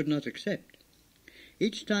something he could not accept.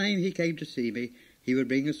 Each time he came to see me, he would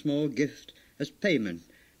bring a small gift as payment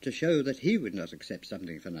to show that he would not accept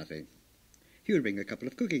something for nothing. He would bring a couple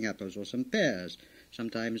of cooking apples or some pears,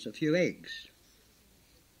 sometimes a few eggs.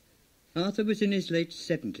 Arthur was in his late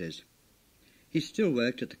 70s. He still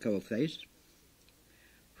worked at the coalface.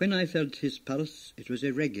 When I felt his pulse, it was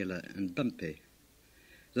irregular and bumpy.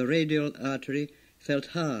 The radial artery felt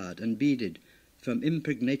hard and beaded from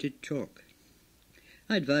impregnated chalk.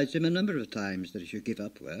 I advised him a number of times that he should give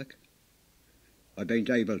up work. "I bain't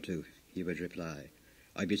able to," he would reply.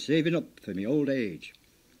 "I be saving up for me old age."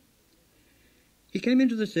 He came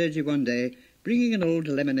into the surgery one day, bringing an old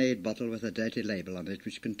lemonade bottle with a dirty label on it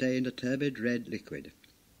which contained a turbid red liquid.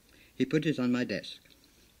 He put it on my desk.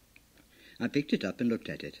 I picked it up and looked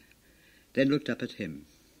at it, then looked up at him.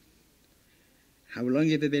 "How long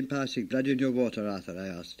have you been passing blood in your water, Arthur?" I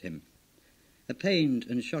asked him. A pained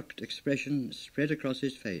and shocked expression spread across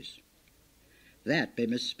his face. "That be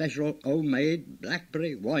my special homemade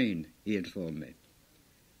blackberry wine," he informed me.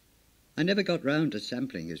 I never got round to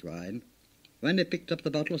sampling his wine. When I picked up the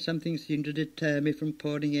bottle, something seemed to deter me from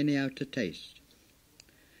pouring any out to taste.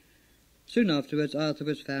 Soon afterwards, Arthur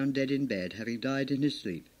was found dead in bed, having died in his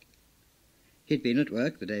sleep. He'd been at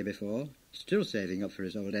work the day before, still saving up for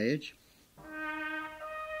his old age.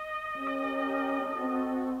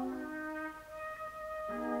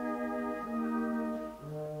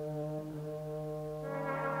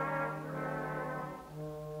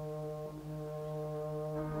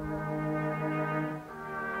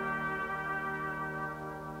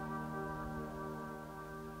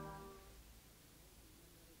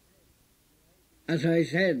 As I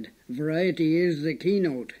said, variety is the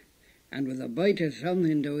keynote, and with a bite of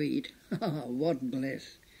something to eat, what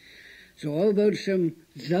bliss. So how about some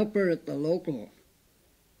supper at the local?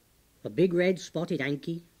 A big red spotted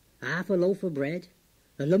hanky, half a loaf of bread,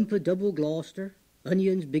 a lump of double Gloucester,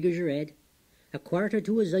 onions big as your head, a quarter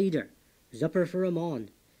to a cider, supper for a mon.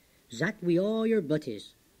 Zat wi' all your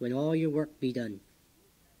butties, when all your work be done.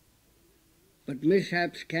 But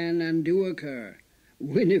mishaps can and do occur.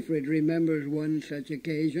 Winfred remembers one such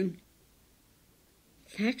occasion.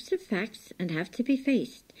 Facts are facts and have to be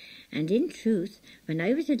faced, and in truth, when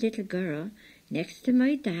I was a little girl, next to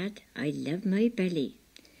my dad, I loved my belly.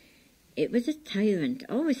 It was a tyrant,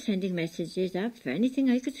 always sending messages up for anything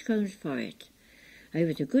I could scrounge for it. I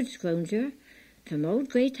was a good scrounger, from old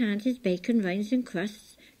great aunt's bacon rinds and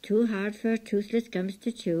crusts, too hard for toothless gums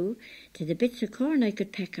to chew, to the bits of corn I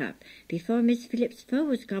could peck up before Miss Phillips's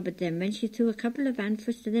foes gobbled them when she threw a couple of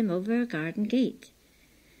handfuls of them over her garden gate.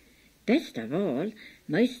 Best of all,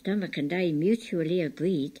 my stomach and I mutually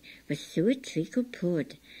agreed was suet treacle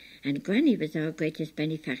pud, and Granny was our greatest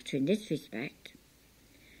benefactor in this respect.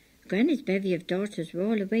 Granny's bevy of daughters were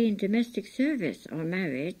all away in domestic service or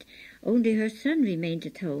married, only her son remained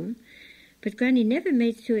at home, but Granny never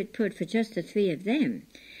made suet pud for just the three of them.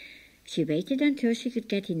 She waited until she could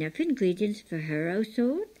get enough ingredients for her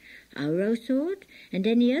household, our household, and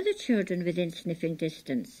any other children within sniffing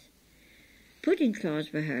distance. Pudding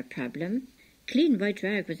claws were her problem. Clean white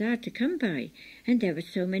rag was hard to come by, and there were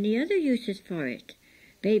so many other uses for it.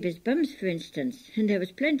 Baby's bums, for instance, and there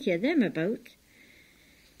was plenty of them about.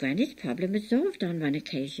 Granny's problem was solved on one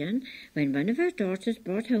occasion when one of her daughters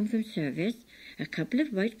brought home from service a couple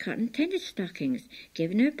of white cotton tennis stockings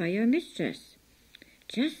given her by her mistress.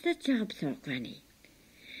 Just the job, thought Granny.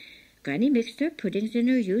 Granny mixed her puddings in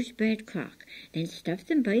her used bread crock, then stuffed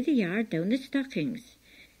them by the yard down the stockings.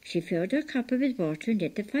 She filled her copper with water and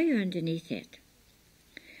lit the fire underneath it.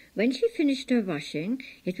 When she finished her washing,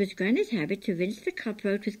 it was Granny's habit to rinse the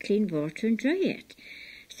copper out with clean water and dry it.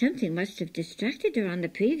 Something must have distracted her on the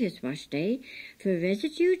previous wash day, for a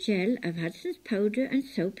residue gel of Hudson's powder and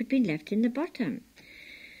soap had been left in the bottom.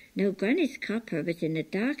 Now Granny's copper was in the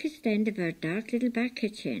darkest end of her dark little back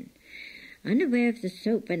kitchen. Unaware of the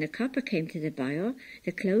soap when the copper came to the boil,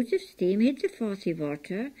 the clouds of steam hid the frothy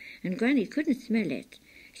water, and Granny couldn't smell it.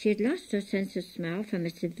 She had lost her sense of smell from a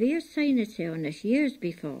severe sinus illness years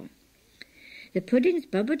before. The puddings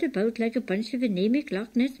bubbled about like a bunch of anemic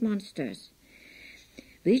Loch Ness monsters.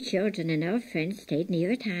 We children and our friends stayed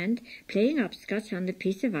near at hand, playing hopscotch on the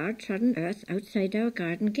piece of hard-trodden earth outside our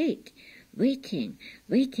garden gate, waiting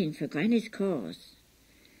for Granny's calls.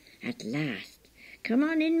 At last, "Come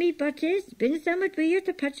on in, me butties, bring summat wi' you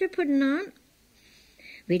to put your pudding on."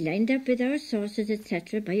 We lined up with our saucers,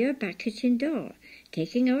 etc., by our back kitchen door,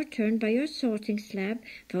 taking our turn by our sorting slab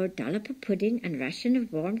for a dollop of pudding and ration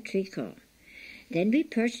of warm treacle. Then we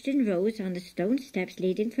perched in rows on the stone steps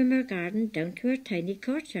leading from our garden down to our tiny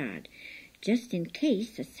courtyard, just in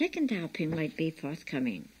case a second helping might be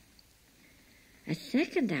forthcoming. A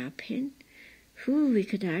second helping? We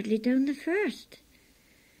could hardly down the first.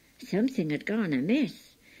 Something had gone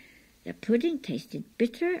amiss. The pudding tasted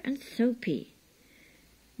bitter and soapy.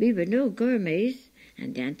 We were no gourmets,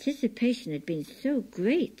 and the anticipation had been so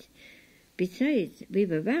great. Besides, we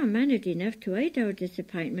were well-mannered enough to hide our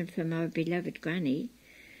disappointment from our beloved Granny.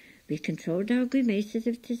 We controlled our grimaces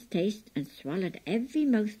of distaste and swallowed every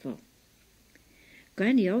mouthful.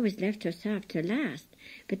 Granny always left herself to last,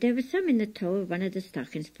 but there was some in the toe of one of the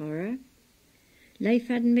stockings for her. Life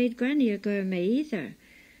hadn't made Granny a gourmet either,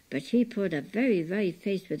 but she pulled a very wry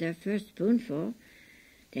face with her first spoonful.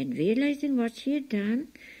 Then, realizing what she had done,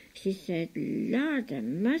 she said, "Lord a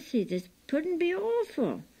mercy, this pudding be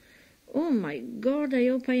awful. Oh, my God, I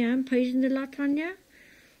hope I am poisoned a lot on ya.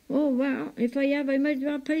 Oh, well, if I have, I might as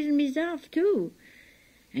well poison myself, too."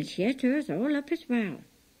 And she ate hers all up as well.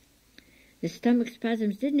 The stomach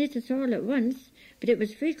spasms didn't hit us all at once, but it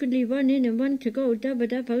was frequently one in and one to go,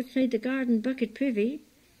 doubled up outside the garden bucket privy.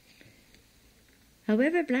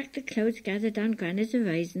 However black the clouds gathered on Granny's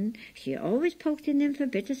horizon, she always poked in them for a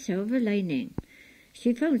bit of silver lining.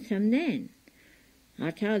 She found some then.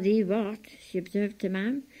 "I tell thee what," she observed to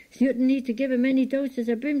Mam, "you'd need to give 'em any doses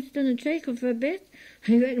of brimstone and treacle for a bit.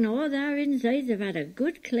 I reckon all their insides have had a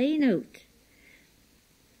good clean out."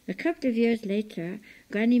 A couple of years later,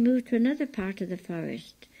 Granny moved to another part of the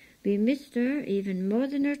forest. We missed her even more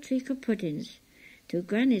than her treacle puddings. To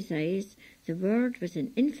Granny's eyes, the world was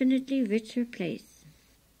an infinitely richer place.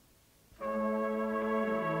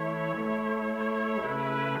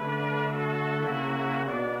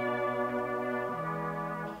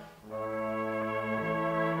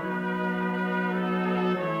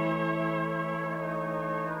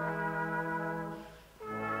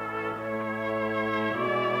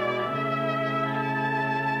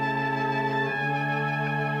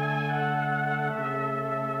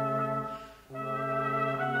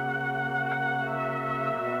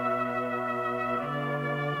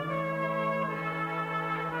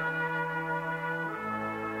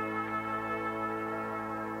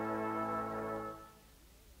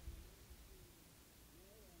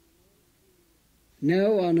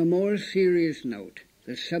 Now, on a more serious note,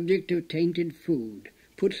 the subject of tainted food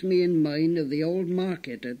puts me in mind of the old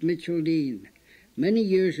market at Micheldean. Many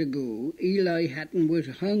years ago, Eli Hatton was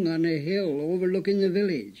hung on a hill overlooking the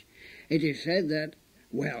village. It is said that,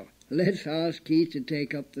 well, let's ask Keith to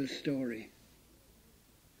take up the story.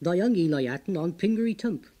 They hung Eli Hatton on Pingaree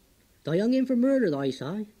Tump. They hung him for murder, I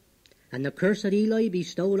say. And the curse that Eli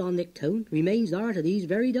bestowed on Nicktown remains there to these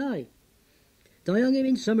very day. They hung him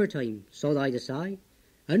in summer-time, so they say,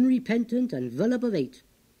 unrepentant and vulnerable of hate.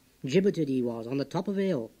 Gibbeted he was on the top of a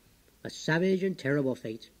hill, a savage and terrible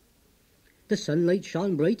fate. The sunlight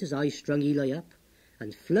shone bright as I strung Eli up,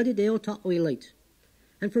 and flooded the hilltop with light,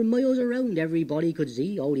 and for miles around everybody could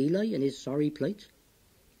see old Eli in his sorry plight.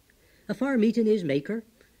 Afore meeting his maker,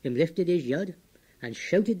 him lifted his yud, and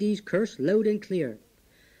shouted these curse loud and clear.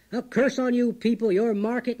 "A curse on you people, your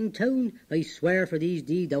market and town, I swear for these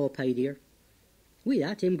deeds I will pay dear." With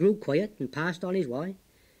that him grew quiet and passed on his way.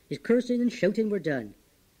 His cursing and shouting were done.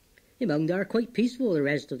 Him hung there quite peaceful the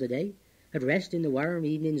rest of the day, at rest in the warm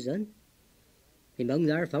evening sun. Among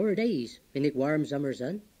their flower days, in the warm summer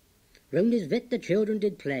sun, round his vit the children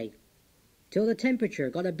did play, till the temperature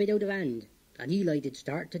got a bit out of hand, and Eli did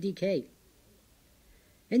start to decay.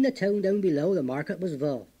 In the town down below the market was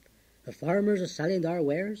full, the farmers a selling their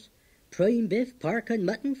wares, prime beef, pork and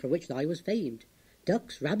mutton, for which I was famed,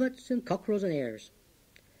 ducks, rabbits and cockerels and hares.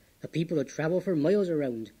 The people had travelled for miles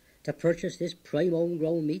around to purchase this prime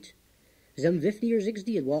home-grown meat. Some 50 or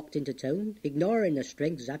 60 had walked into town, ignoring the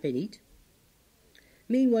strength zapping heat.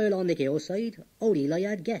 Meanwhile on the hillside, old Eli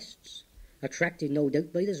had guests, attracted no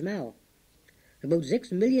doubt by the smell. About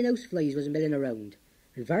 6 million houseflies was milling around,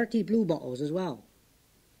 and 30 blue bottles as well.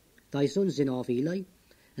 Thy son sent off Eli,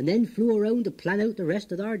 and then flew around to plan out the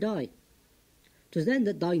rest of their day. 'Twas then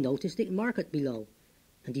that I noticed the market below,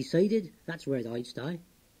 and decided that's where I'd stay.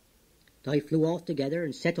 They flew off together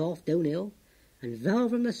and set off downhill, and fell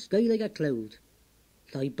from the sky like a cloud.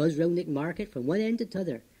 They buzzed round the market from one end to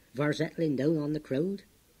t'other, var settling down on the crowd.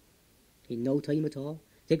 In no time at all,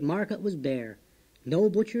 the market was bare. No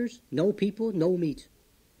butchers, no people, no meat.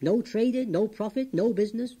 No trading, no profit, no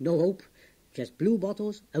business, no hope. Just blue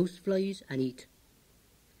bottles, houseflies and eat.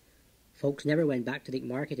 Folks never went back to the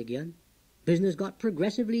market again. Business got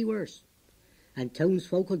progressively worse, and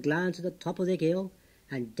townsfolk would glance at the top of the hill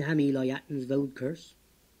and damn Eli Atten's vowed curse.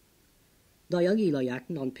 They hung Eli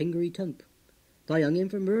Atten on Pingaree Tump. They hung him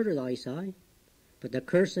for murder, they say, but the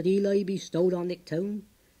curse that Eli bestowed on the town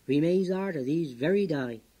remains there to these very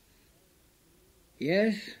day.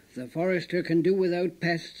 Yes, the forester can do without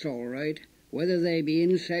pests all right, whether they be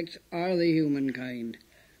insects or the humankind,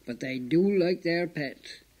 but they do like their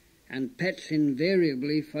pets, and pets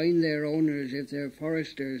invariably find their owners, if they're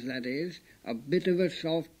foresters that is, a bit of a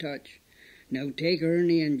soft touch. Now take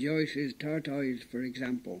Ernie and Joyce's tortoise, for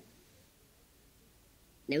example.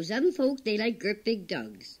 Now some folk they like gert big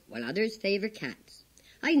dogs, while others favour cats.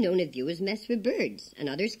 I've known a few as mess with birds, and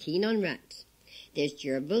others keen on rats. There's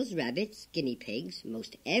gerbils, rabbits, guinea pigs,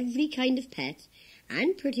 most every kind of pet,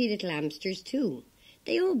 and pretty little hamsters too.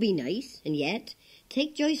 They all be nice, and yet,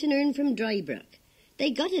 take Joyce and Ern from Lydbrook.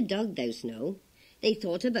 They got a dog, thou know. They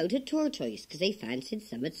thought about a tortoise, 'cause they fancied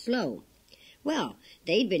summat slow. Well,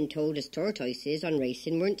 they'd been told as tortoises on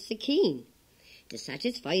racing weren't so keen. To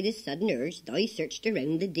satisfy this sudden urge, they searched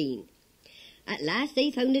around the Dean. At last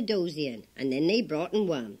they found a dozy in, and then they brought in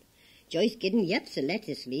one. Joyce gied him yips of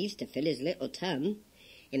lettuce leaves to fill his little tum.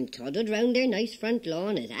 Him toddled round their nice front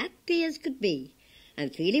lawn as happy as could be,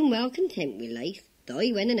 and feeling well content with life,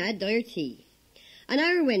 they went and had their tea. An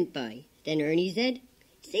hour went by, then Ernie said,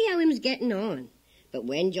 "See how him's getting on." But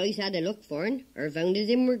when Joyce had a look for him, her found as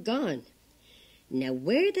him were gone. Now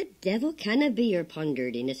where the devil can a be, her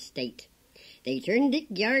pondered in a state. They turned the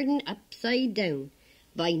garden upside down.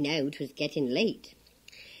 By now 'twas getting late.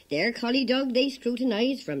 Their collie dog they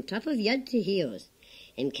scrutinised from top of yud to heels,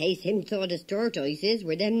 in case him thought as tortoises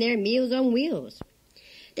were them their meals on wheels.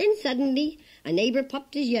 Then suddenly a neighbour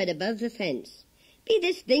popped his yud above the fence. "Be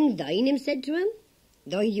this thing thine?" him said to him.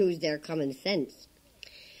 They used their common sense.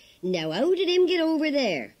 "Now how did him get over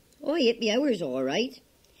there?" "Oh, it be ours all right."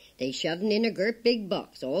 They shoved in a gert big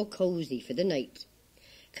box, all cosy for the night.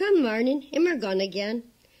 "Come morning, him are gone again."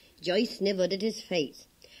 Joyce snivelled at his face,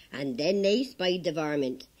 and then they spied the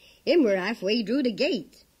varmint. Him were halfway through the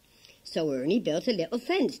gate. So Ernie built a little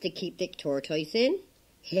fence to keep the tortoise in.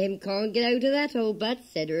 "Him can't get out of that, old butt,"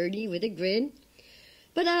 said Ernie with a grin.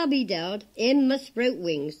 "But I'll be dowed, him must sprout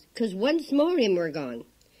wings, 'cause once more him were gone."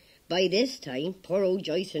 By this time, poor old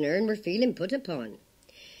Joyce and Ern were feeling put upon.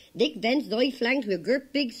 Dick vents they flanked with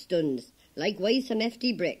gert big stuns, likewise some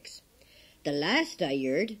hefty bricks. The last I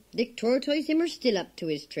heard, Dick Tortoise him were still up to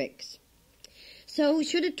his tricks. So,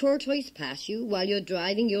 should a tortoise pass you while you're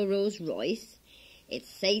driving your Rolls Royce, it's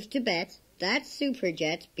safe to bet that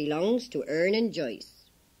superjet belongs to Ern and Joyce.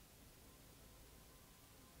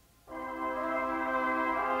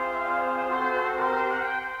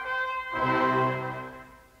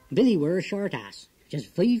 Billy were a short ass, just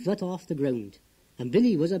 5 foot off the ground, and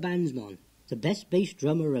Billy was a bandsman, the best bass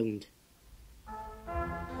drum around.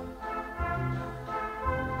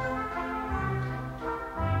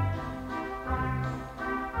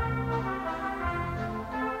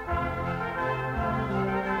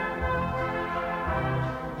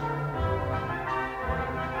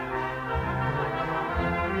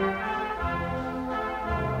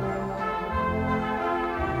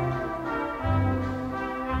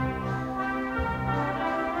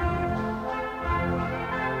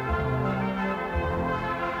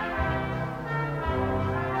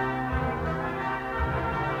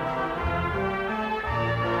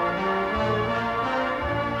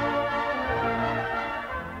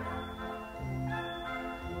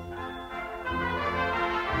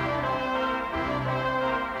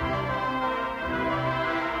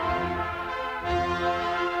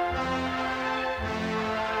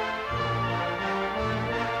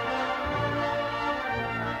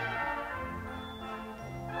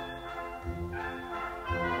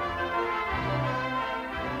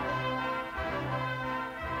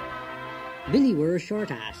 Billy were a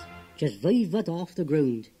short ass, just 5 foot off the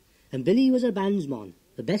ground, and Billy was a bandsman,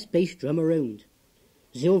 the best bass drum around.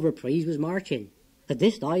 Silver Prize was marching. At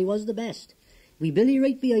this I was the best, wi' Billy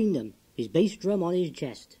right behind him, his bass drum on his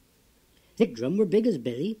chest. Thick drum were big as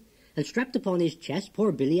Billy, and strapped upon his chest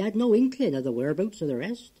poor Billy had no inkling of the whereabouts of the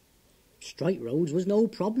rest. Straight roads was no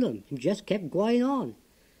problem, him just kept going on,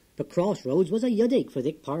 but crossroads was a yuddick for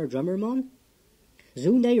thick poor drummer mon.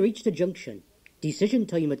 Soon they reached the junction. Decision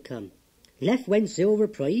time had come. Left went Silver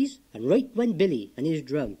Prize, and right went Billy and his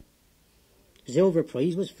drum. Silver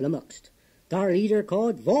Prize was flummoxed. Their leader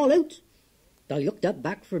called, "Fall out!" They looked up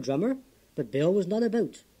back for drummer, but Bill was not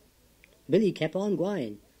about. Billy kept on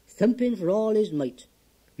going, thumping for all his might.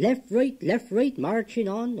 Left, right, marching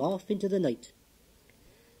on, off into the night.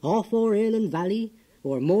 Off o'er hill and valley,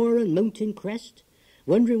 o'er moor and mountain crest,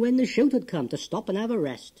 wondering when the shout had come to stop and have a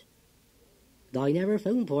rest. They never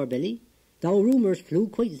found poor Billy, though rumours flew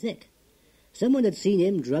quite thick. Someone had seen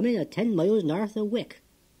him drumming at 10 miles north of Wick.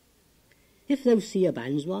 If thou see a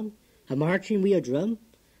bandsman a marching wi' a drum,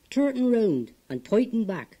 turning round and pointing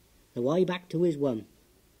back, the way back to his wum.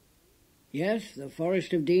 Yes, the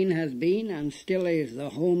Forest of Dean has been and still is the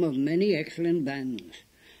home of many excellent bands.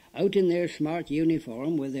 Out in their smart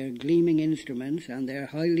uniform, with their gleaming instruments and their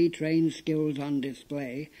highly trained skills on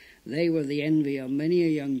display, they were the envy of many a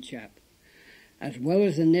young chap. As well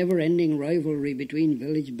as the never-ending rivalry between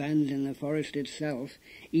village bands in the forest itself,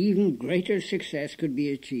 even greater success could be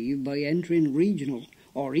achieved by entering regional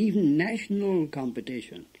or even national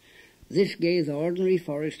competition. This gave the ordinary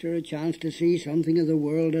forester a chance to see something of the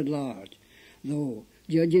world at large, though,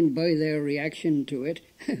 judging by their reaction to it,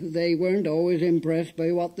 they weren't always impressed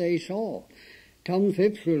by what they saw. Tom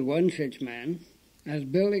Phipps was one such man, as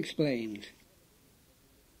Bill explains.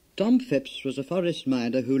 Tom Phipps was a forest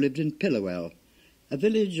minder who lived in Pillowell, a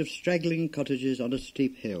village of straggling cottages on a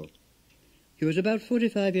steep hill. He was about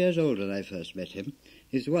 45 years old when I first met him.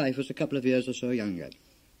 His wife was a couple of years or so younger.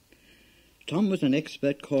 Tom was an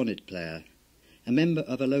expert cornet player, a member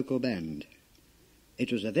of a local band.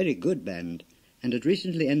 It was a very good band, and had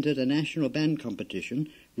recently entered a national band competition,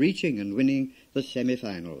 reaching and winning the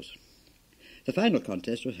semi-finals. The final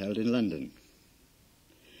contest was held in London.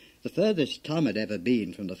 The furthest Tom had ever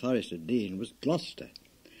been from the Forest of Dean was Gloucester.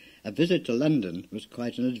 A visit to London was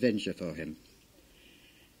quite an adventure for him.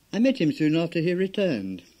 I met him soon after he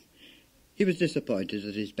returned. He was disappointed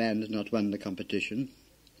that his band had not won the competition.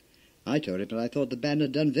 I told him that I thought the band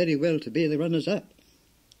had done very well to be the runners-up.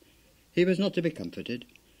 He was not to be comforted,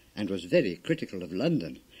 and was very critical of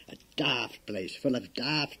London, a daft place full of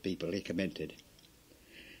daft people, he commented.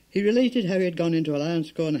 He related how he had gone into a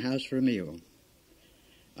Lions Corner house for a meal.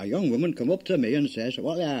 A young woman come up to me and says,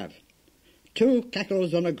 "What'll you have?" "2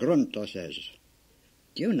 cackles and a grunt," I says.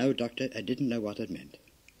 Do you know, Doctor, I didn't know what it meant.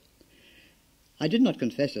 I did not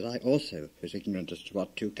confess that I also was ignorant as to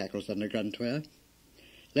what 2 cackles and a grunt were.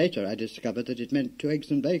 Later I discovered that it meant 2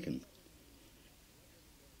 eggs and bacon.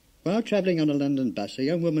 While travelling on a London bus, a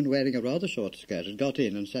young woman wearing a rather short skirt had got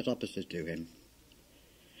in and sat opposite to him.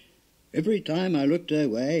 Every time I looked her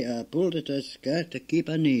way, I pulled at her skirt to keep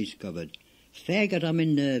her knees covered. Fair got on my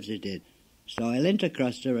nerves, it did. So I leant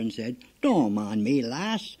across her and said, "Don't mind me,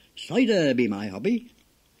 lass. Cider be my hobby."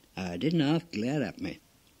 I didn't half glare at me.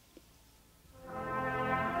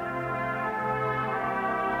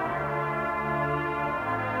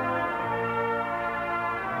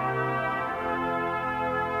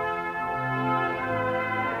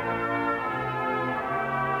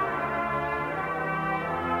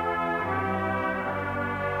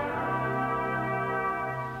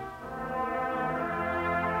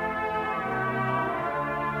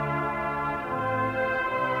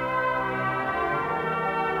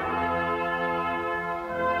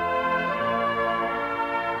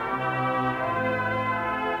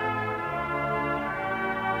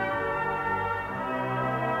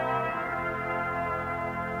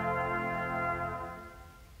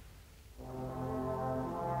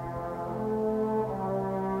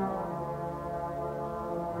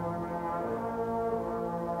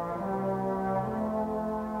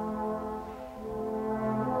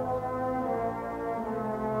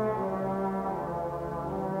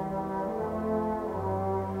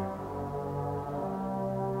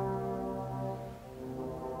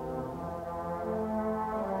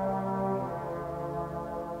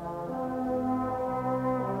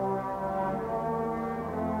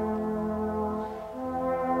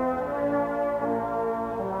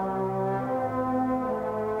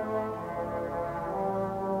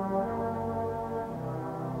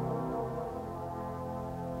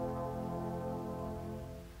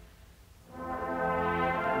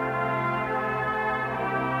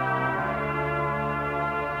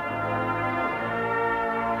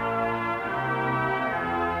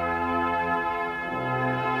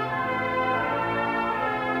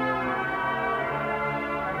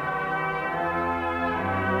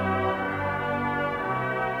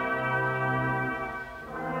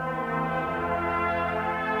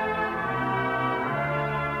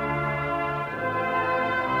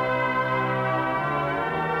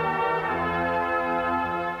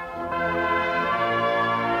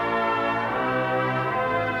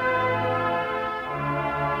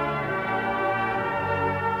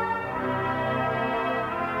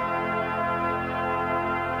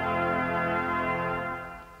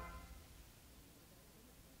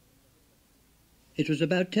 It was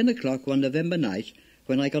about 10 o'clock one November night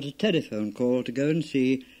when I got a telephone call to go and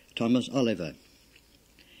see Thomas Oliver.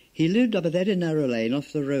 He lived up a very narrow lane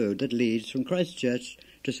off the road that leads from Christchurch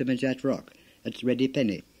to Simmerjet Rock at Ready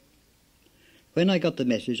Penny. When I got the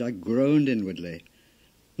message, I groaned inwardly.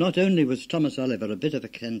 Not only was Thomas Oliver a bit of a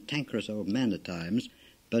cantankerous old man at times,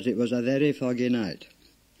 but it was a very foggy night.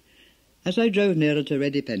 As I drove nearer to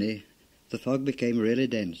Ready Penny, the fog became really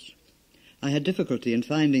dense. I had difficulty in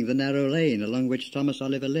finding the narrow lane along which Thomas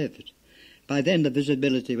Oliver lived. By then the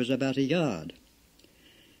visibility was about a yard.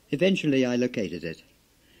 Eventually I located it.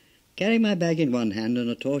 Carrying my bag in one hand and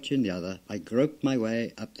a torch in the other, I groped my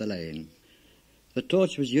way up the lane. The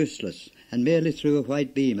torch was useless and merely threw a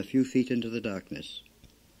white beam a few feet into the darkness.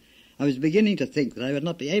 I was beginning to think that I would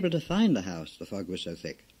not be able to find the house, the fog was so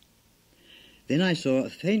thick. Then I saw a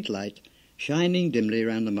faint light shining dimly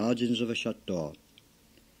round the margins of a shut door.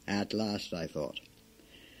 At last, I thought.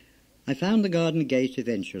 I found the garden gate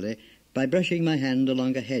eventually by brushing my hand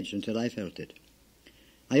along a hedge until I felt it.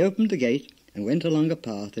 I opened the gate and went along a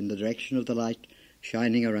path in the direction of the light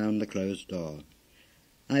shining around the closed door.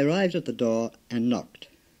 I arrived at the door and knocked.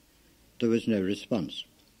 There was no response.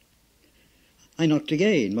 I knocked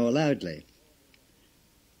again, more loudly.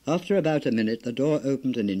 After about a minute, the door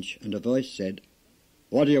opened an inch and a voice said,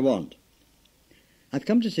 "What do you want?" "I've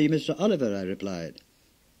come to see Mr. Oliver," I replied.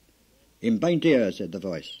 "In beint here," said the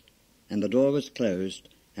voice, and the door was closed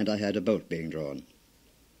and I heard a bolt being drawn.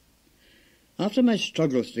 After my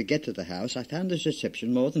struggles to get to the house, I found this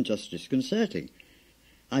reception more than just disconcerting.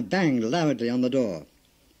 I banged loudly on the door.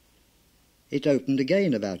 It opened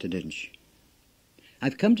again about an inch.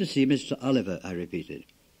 "I've come to see Mr. Oliver," I repeated.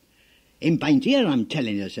 "In beint here, I'm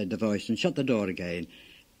telling you," said the voice, and shut the door again,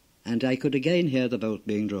 and I could again hear the bolt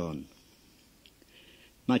being drawn.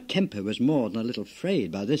 My temper was more than a little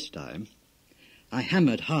frayed by this time. I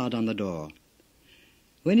hammered hard on the door.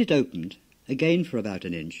 When it opened, again for about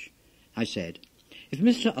an inch, I said, "If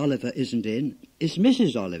Mr. Oliver isn't in, is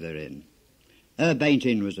Mrs. Oliver in?" "Her bain't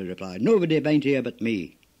in," was the reply. "Nobody bain't here but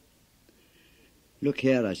me." "Look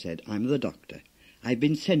here," I said, "I'm the doctor. I've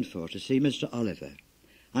been sent for to see Mr. Oliver.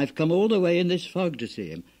 I've come all the way in this fog to see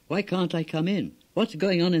him. Why can't I come in? What's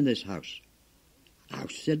going on in this house?"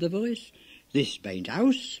 "House," said the voice. "This bain't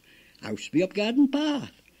house. House be up garden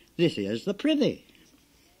path. This here's the privy."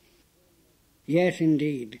 Yes,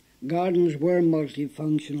 indeed. Gardens were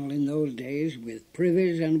multifunctional in those days, with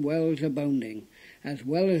privies and wells abounding, as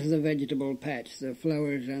well as the vegetable patch, the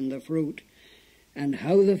flowers and the fruit. And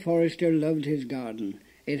how the forester loved his garden.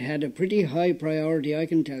 It had a pretty high priority, I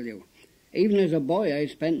can tell you. Even as a boy, I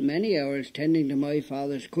spent many hours tending to my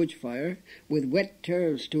father's couch fire, with wet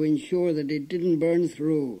turfs to ensure that it didn't burn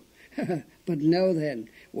through. But now then,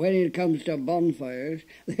 when it comes to bonfires,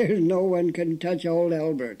 there's no one can touch old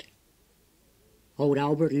Albert. Old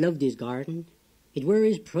Albert loved his garden. It were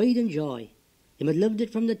his pride and joy. Him had loved it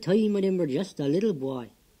from the time when him were just a little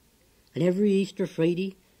boy. And every Easter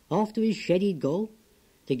Friday, off to his shed he'd go,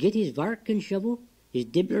 to get his vark and shovel, his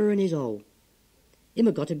dibbler and his hoe. Him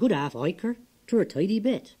had got a good half-acre, to a tidy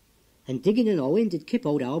bit, and digging and hoeing did keep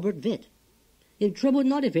old Albert fit. Him troubled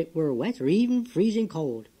not if it were wet or even freezing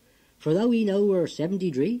cold, for though he now were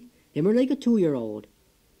 73, him were like a 2-year-old.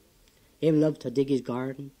 Him loved to dig his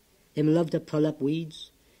garden, him loved to pull up weeds,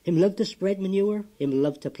 him loved to spread manure, him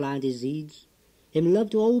loved to plant his seeds, him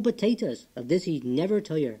loved to hoe potatoes, of this he'd never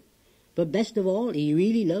tire, but best of all he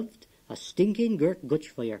really loved a stinking girt gutch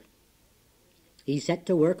fire. He set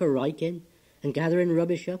to work a-riking and gathering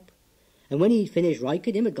rubbish up, and when he'd finished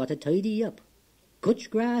riking him had got to tidy up. Gutch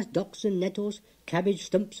grass, ducks and nettles, cabbage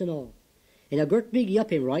stumps and all. In a girt big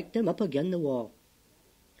yup him riked them up again the wall.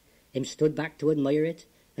 Him stood back to admire it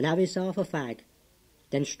and have hisself a fag,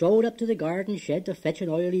 then strode up to the garden shed to fetch an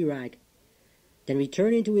oily rag. Then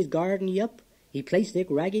returning to his garden yup, he placed the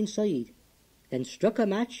rag inside, then struck a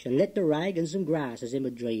match and lit the rag in some grass as him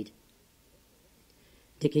had dried.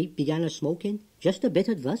 The keep began a-smoking, just a bit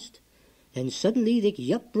at vust, then suddenly the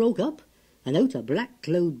yup broke up, and out a black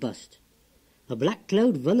cloud bust. A black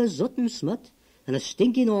cloud full of zut and smut, and a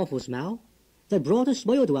stinking awful smell, that brought a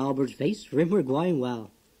smile to Albert's face, for him were going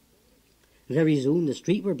well. Very soon the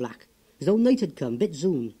street were black, as though night had come, bit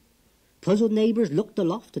soon. Puzzled neighbours looked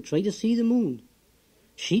aloft to try to see the moon.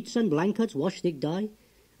 Sheets and blankets washed thick dye,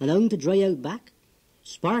 and hung to dry out back.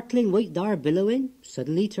 Sparkling white dar billowing,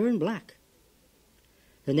 suddenly turned black.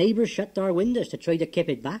 The neighbours shut their windows to try to keep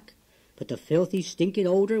it back, but the filthy stinking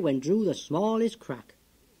odour went through the smallest crack.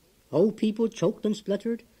 Old people choked and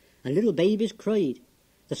spluttered, and little babies cried.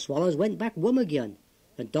 The swallows went back wum again,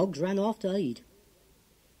 and dogs ran off to hide.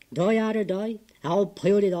 Die arter die, all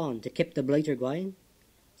piled it on to keep the blighter going.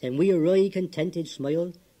 Then with a wry, contented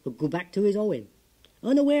smile would go back to his Owen,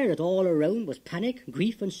 unaware that all around was panic,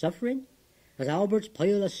 grief and suffering, as Albert's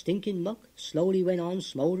pile of stinking muck slowly went on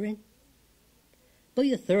smouldering. By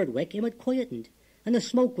the third wick him had quietened, and the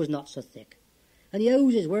smoke was not so thick, and the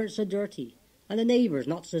houses weren't so dirty, and the neighbours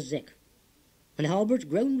not so sick. And Albert's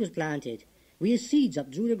ground was planted, with his seeds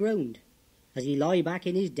up through the ground. As he lie back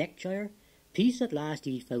in his deck chair, peace at last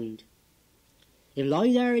he found. Him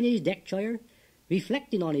lie there in his deck chair,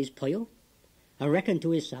 reflecting on his pile, and reckon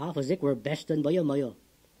to hisself as it were best done by a mile.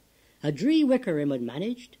 A dree wicker him had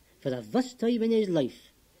managed, for the first time in his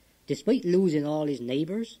life, despite losing all his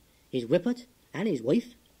neighbours, his whippet, and his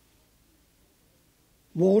wife.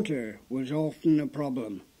 Water was often a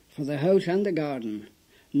problem for the house and the garden.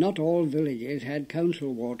 Not all villages had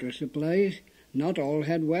council water supplies, not all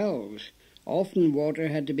had wells. Often water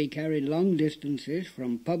had to be carried long distances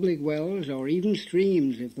from public wells or even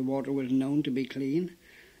streams if the water was known to be clean.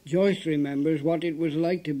 Joyce remembers what it was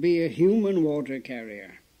like to be a human water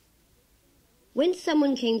carrier. When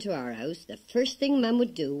someone came to our house, the first thing Mum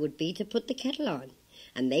would do would be to put the kettle on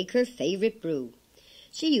and make her favourite brew.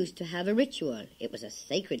 She used to have a ritual. It was a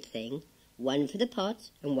sacred thing, one for the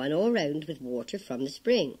pots and one all round with water from the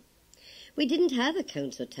spring. We didn't have a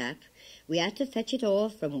council tap. We had to fetch it all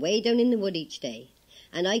from way down in the wood each day,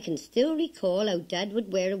 and I can still recall how Dad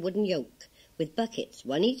would wear a wooden yoke with buckets,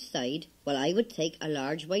 one each side, while I would take a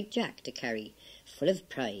large white jack to carry, full of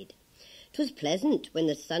pride. 'Twas pleasant when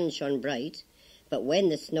the sun shone bright, but when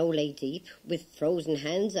the snow lay deep, with frozen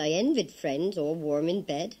hands I envied friends all warm in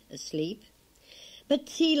bed, asleep. But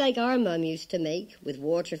tea like our Mum used to make, with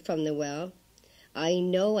water from the well, I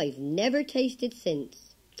know I've never tasted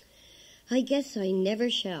since. I guess I never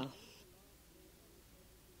shall.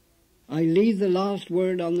 I leave the last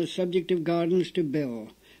word on the subject of gardens to Bill,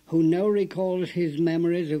 who now recalls his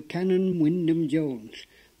memories of Canon Wyndham Jones,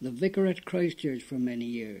 the vicar at Christchurch for many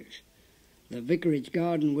years. The vicarage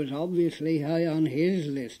garden was obviously high on his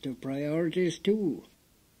list of priorities too.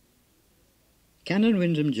 Canon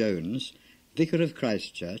Wyndham Jones, vicar of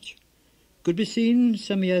Christchurch, could be seen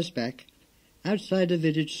some years back outside a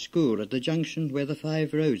village school at the junction where the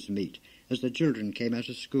 5 roads meet as the children came out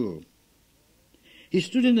of school. He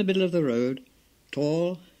stood in the middle of the road,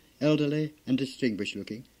 tall, elderly and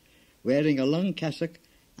distinguished-looking, wearing a long cassock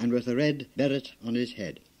and with a red beret on his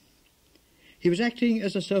head. He was acting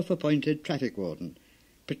as a self-appointed traffic warden,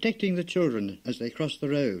 protecting the children as they crossed the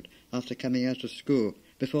road after coming out of school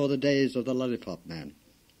before the days of the lollipop man.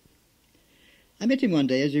 I met him one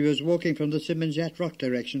day as he was walking from the Simmonsat Rock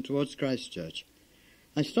direction towards Christchurch.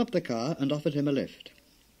 I stopped the car and offered him a lift.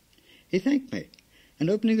 He thanked me, and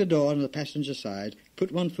opening the door on the passenger side,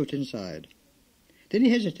 put one foot inside. Then he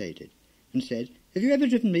hesitated and said, "Have you ever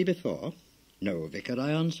driven me before?" "No, vicar,"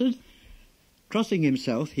 I answered. Crossing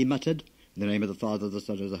himself, he muttered, "In the name of the Father, the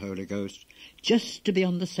Son, and the Holy Ghost, just to be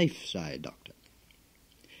on the safe side, Doctor."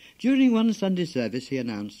 During one Sunday service he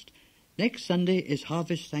announced, "Next Sunday is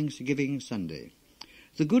Harvest Thanksgiving Sunday.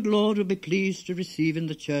 The good Lord will be pleased to receive in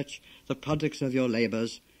the church the products of your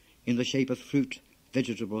labours in the shape of fruit,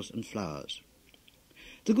 vegetables and flowers.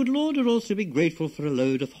 The good Lord will also be grateful for a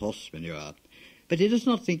load of horse manure, but he does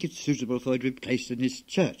not think it suitable for it to be placed in his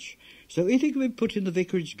church, so if it can be put in the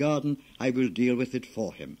vicarage garden, I will deal with it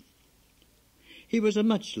for him." He was a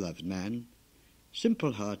much-loved man,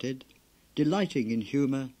 simple-hearted, delighting in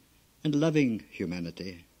humour and loving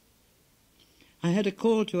humanity. I had a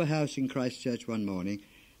call to a house in Christchurch one morning.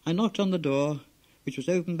 I knocked on the door, which was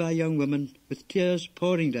opened by a young woman with tears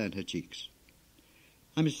pouring down her cheeks.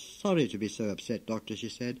 "I'm sorry to be so upset, Doctor," she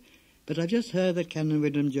said, "but I've just heard that Canon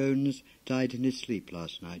Wyndham Jones died in his sleep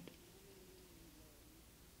last night."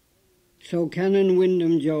 So Canon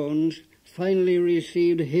Wyndham Jones finally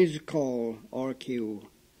received his call or cue.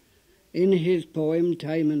 In his poem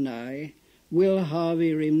Time and I, Will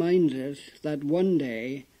Harvey reminds us that one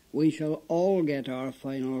day we shall all get our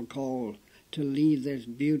final call to leave this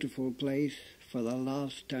beautiful place for the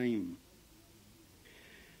last time.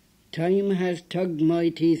 Time has tugged my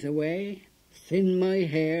teeth away, thinned my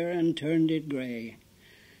hair and turned it grey,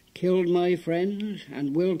 killed my friends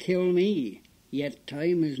and will kill me, yet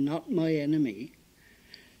time is not my enemy.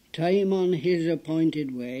 Time on his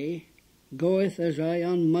appointed way goeth as I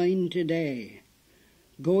on mine today,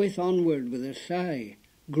 goeth onward with a sigh,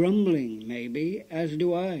 grumbling, maybe, as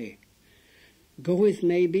do I. Goeth,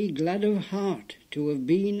 maybe, glad of heart to have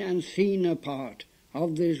been and seen a part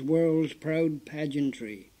of this world's proud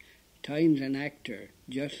pageantry. Time's an actor,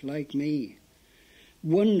 just like me.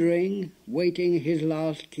 Wondering, waiting his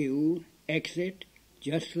last cue, exit,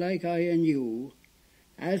 just like I and you.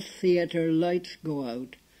 As theatre lights go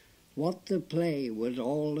out, what the play was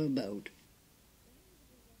all about.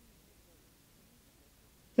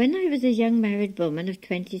 When I was a young married woman of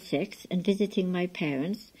 26 and visiting my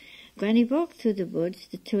parents, Granny walked through the woods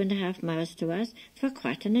the 2.5 miles to us for a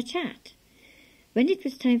Quat and a chat. When it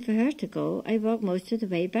was time for her to go, I walked most of the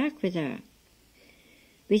way back with her.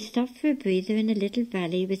 We stopped for a breather in a little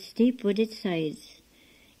valley with steep wooded sides.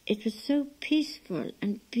 It was so peaceful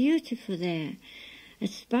and beautiful there. A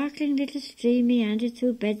sparkling little stream meandered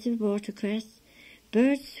through beds of watercress.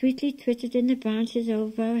 Birds sweetly twittered in the branches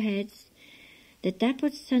over our heads. The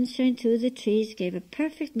dappled sunshine through the trees gave a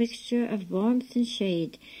perfect mixture of warmth and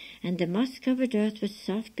shade, and the moss-covered earth was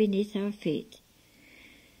soft beneath our feet.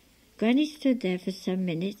 Granny stood there for some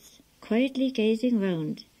minutes, quietly gazing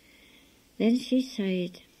round. Then she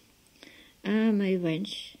sighed. "Ah, my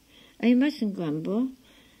wench, I mustn't grumble.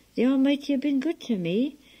 The Almighty have been good to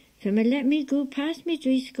me, for me let me go past me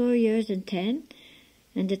 60 years and 10,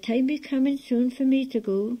 and the time be coming soon for me to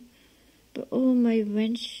go. But oh, my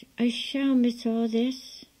wench, I shall miss all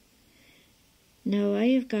this. Now I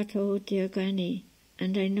have got old, dear Granny,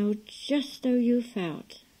 and I know just how you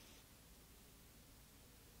felt."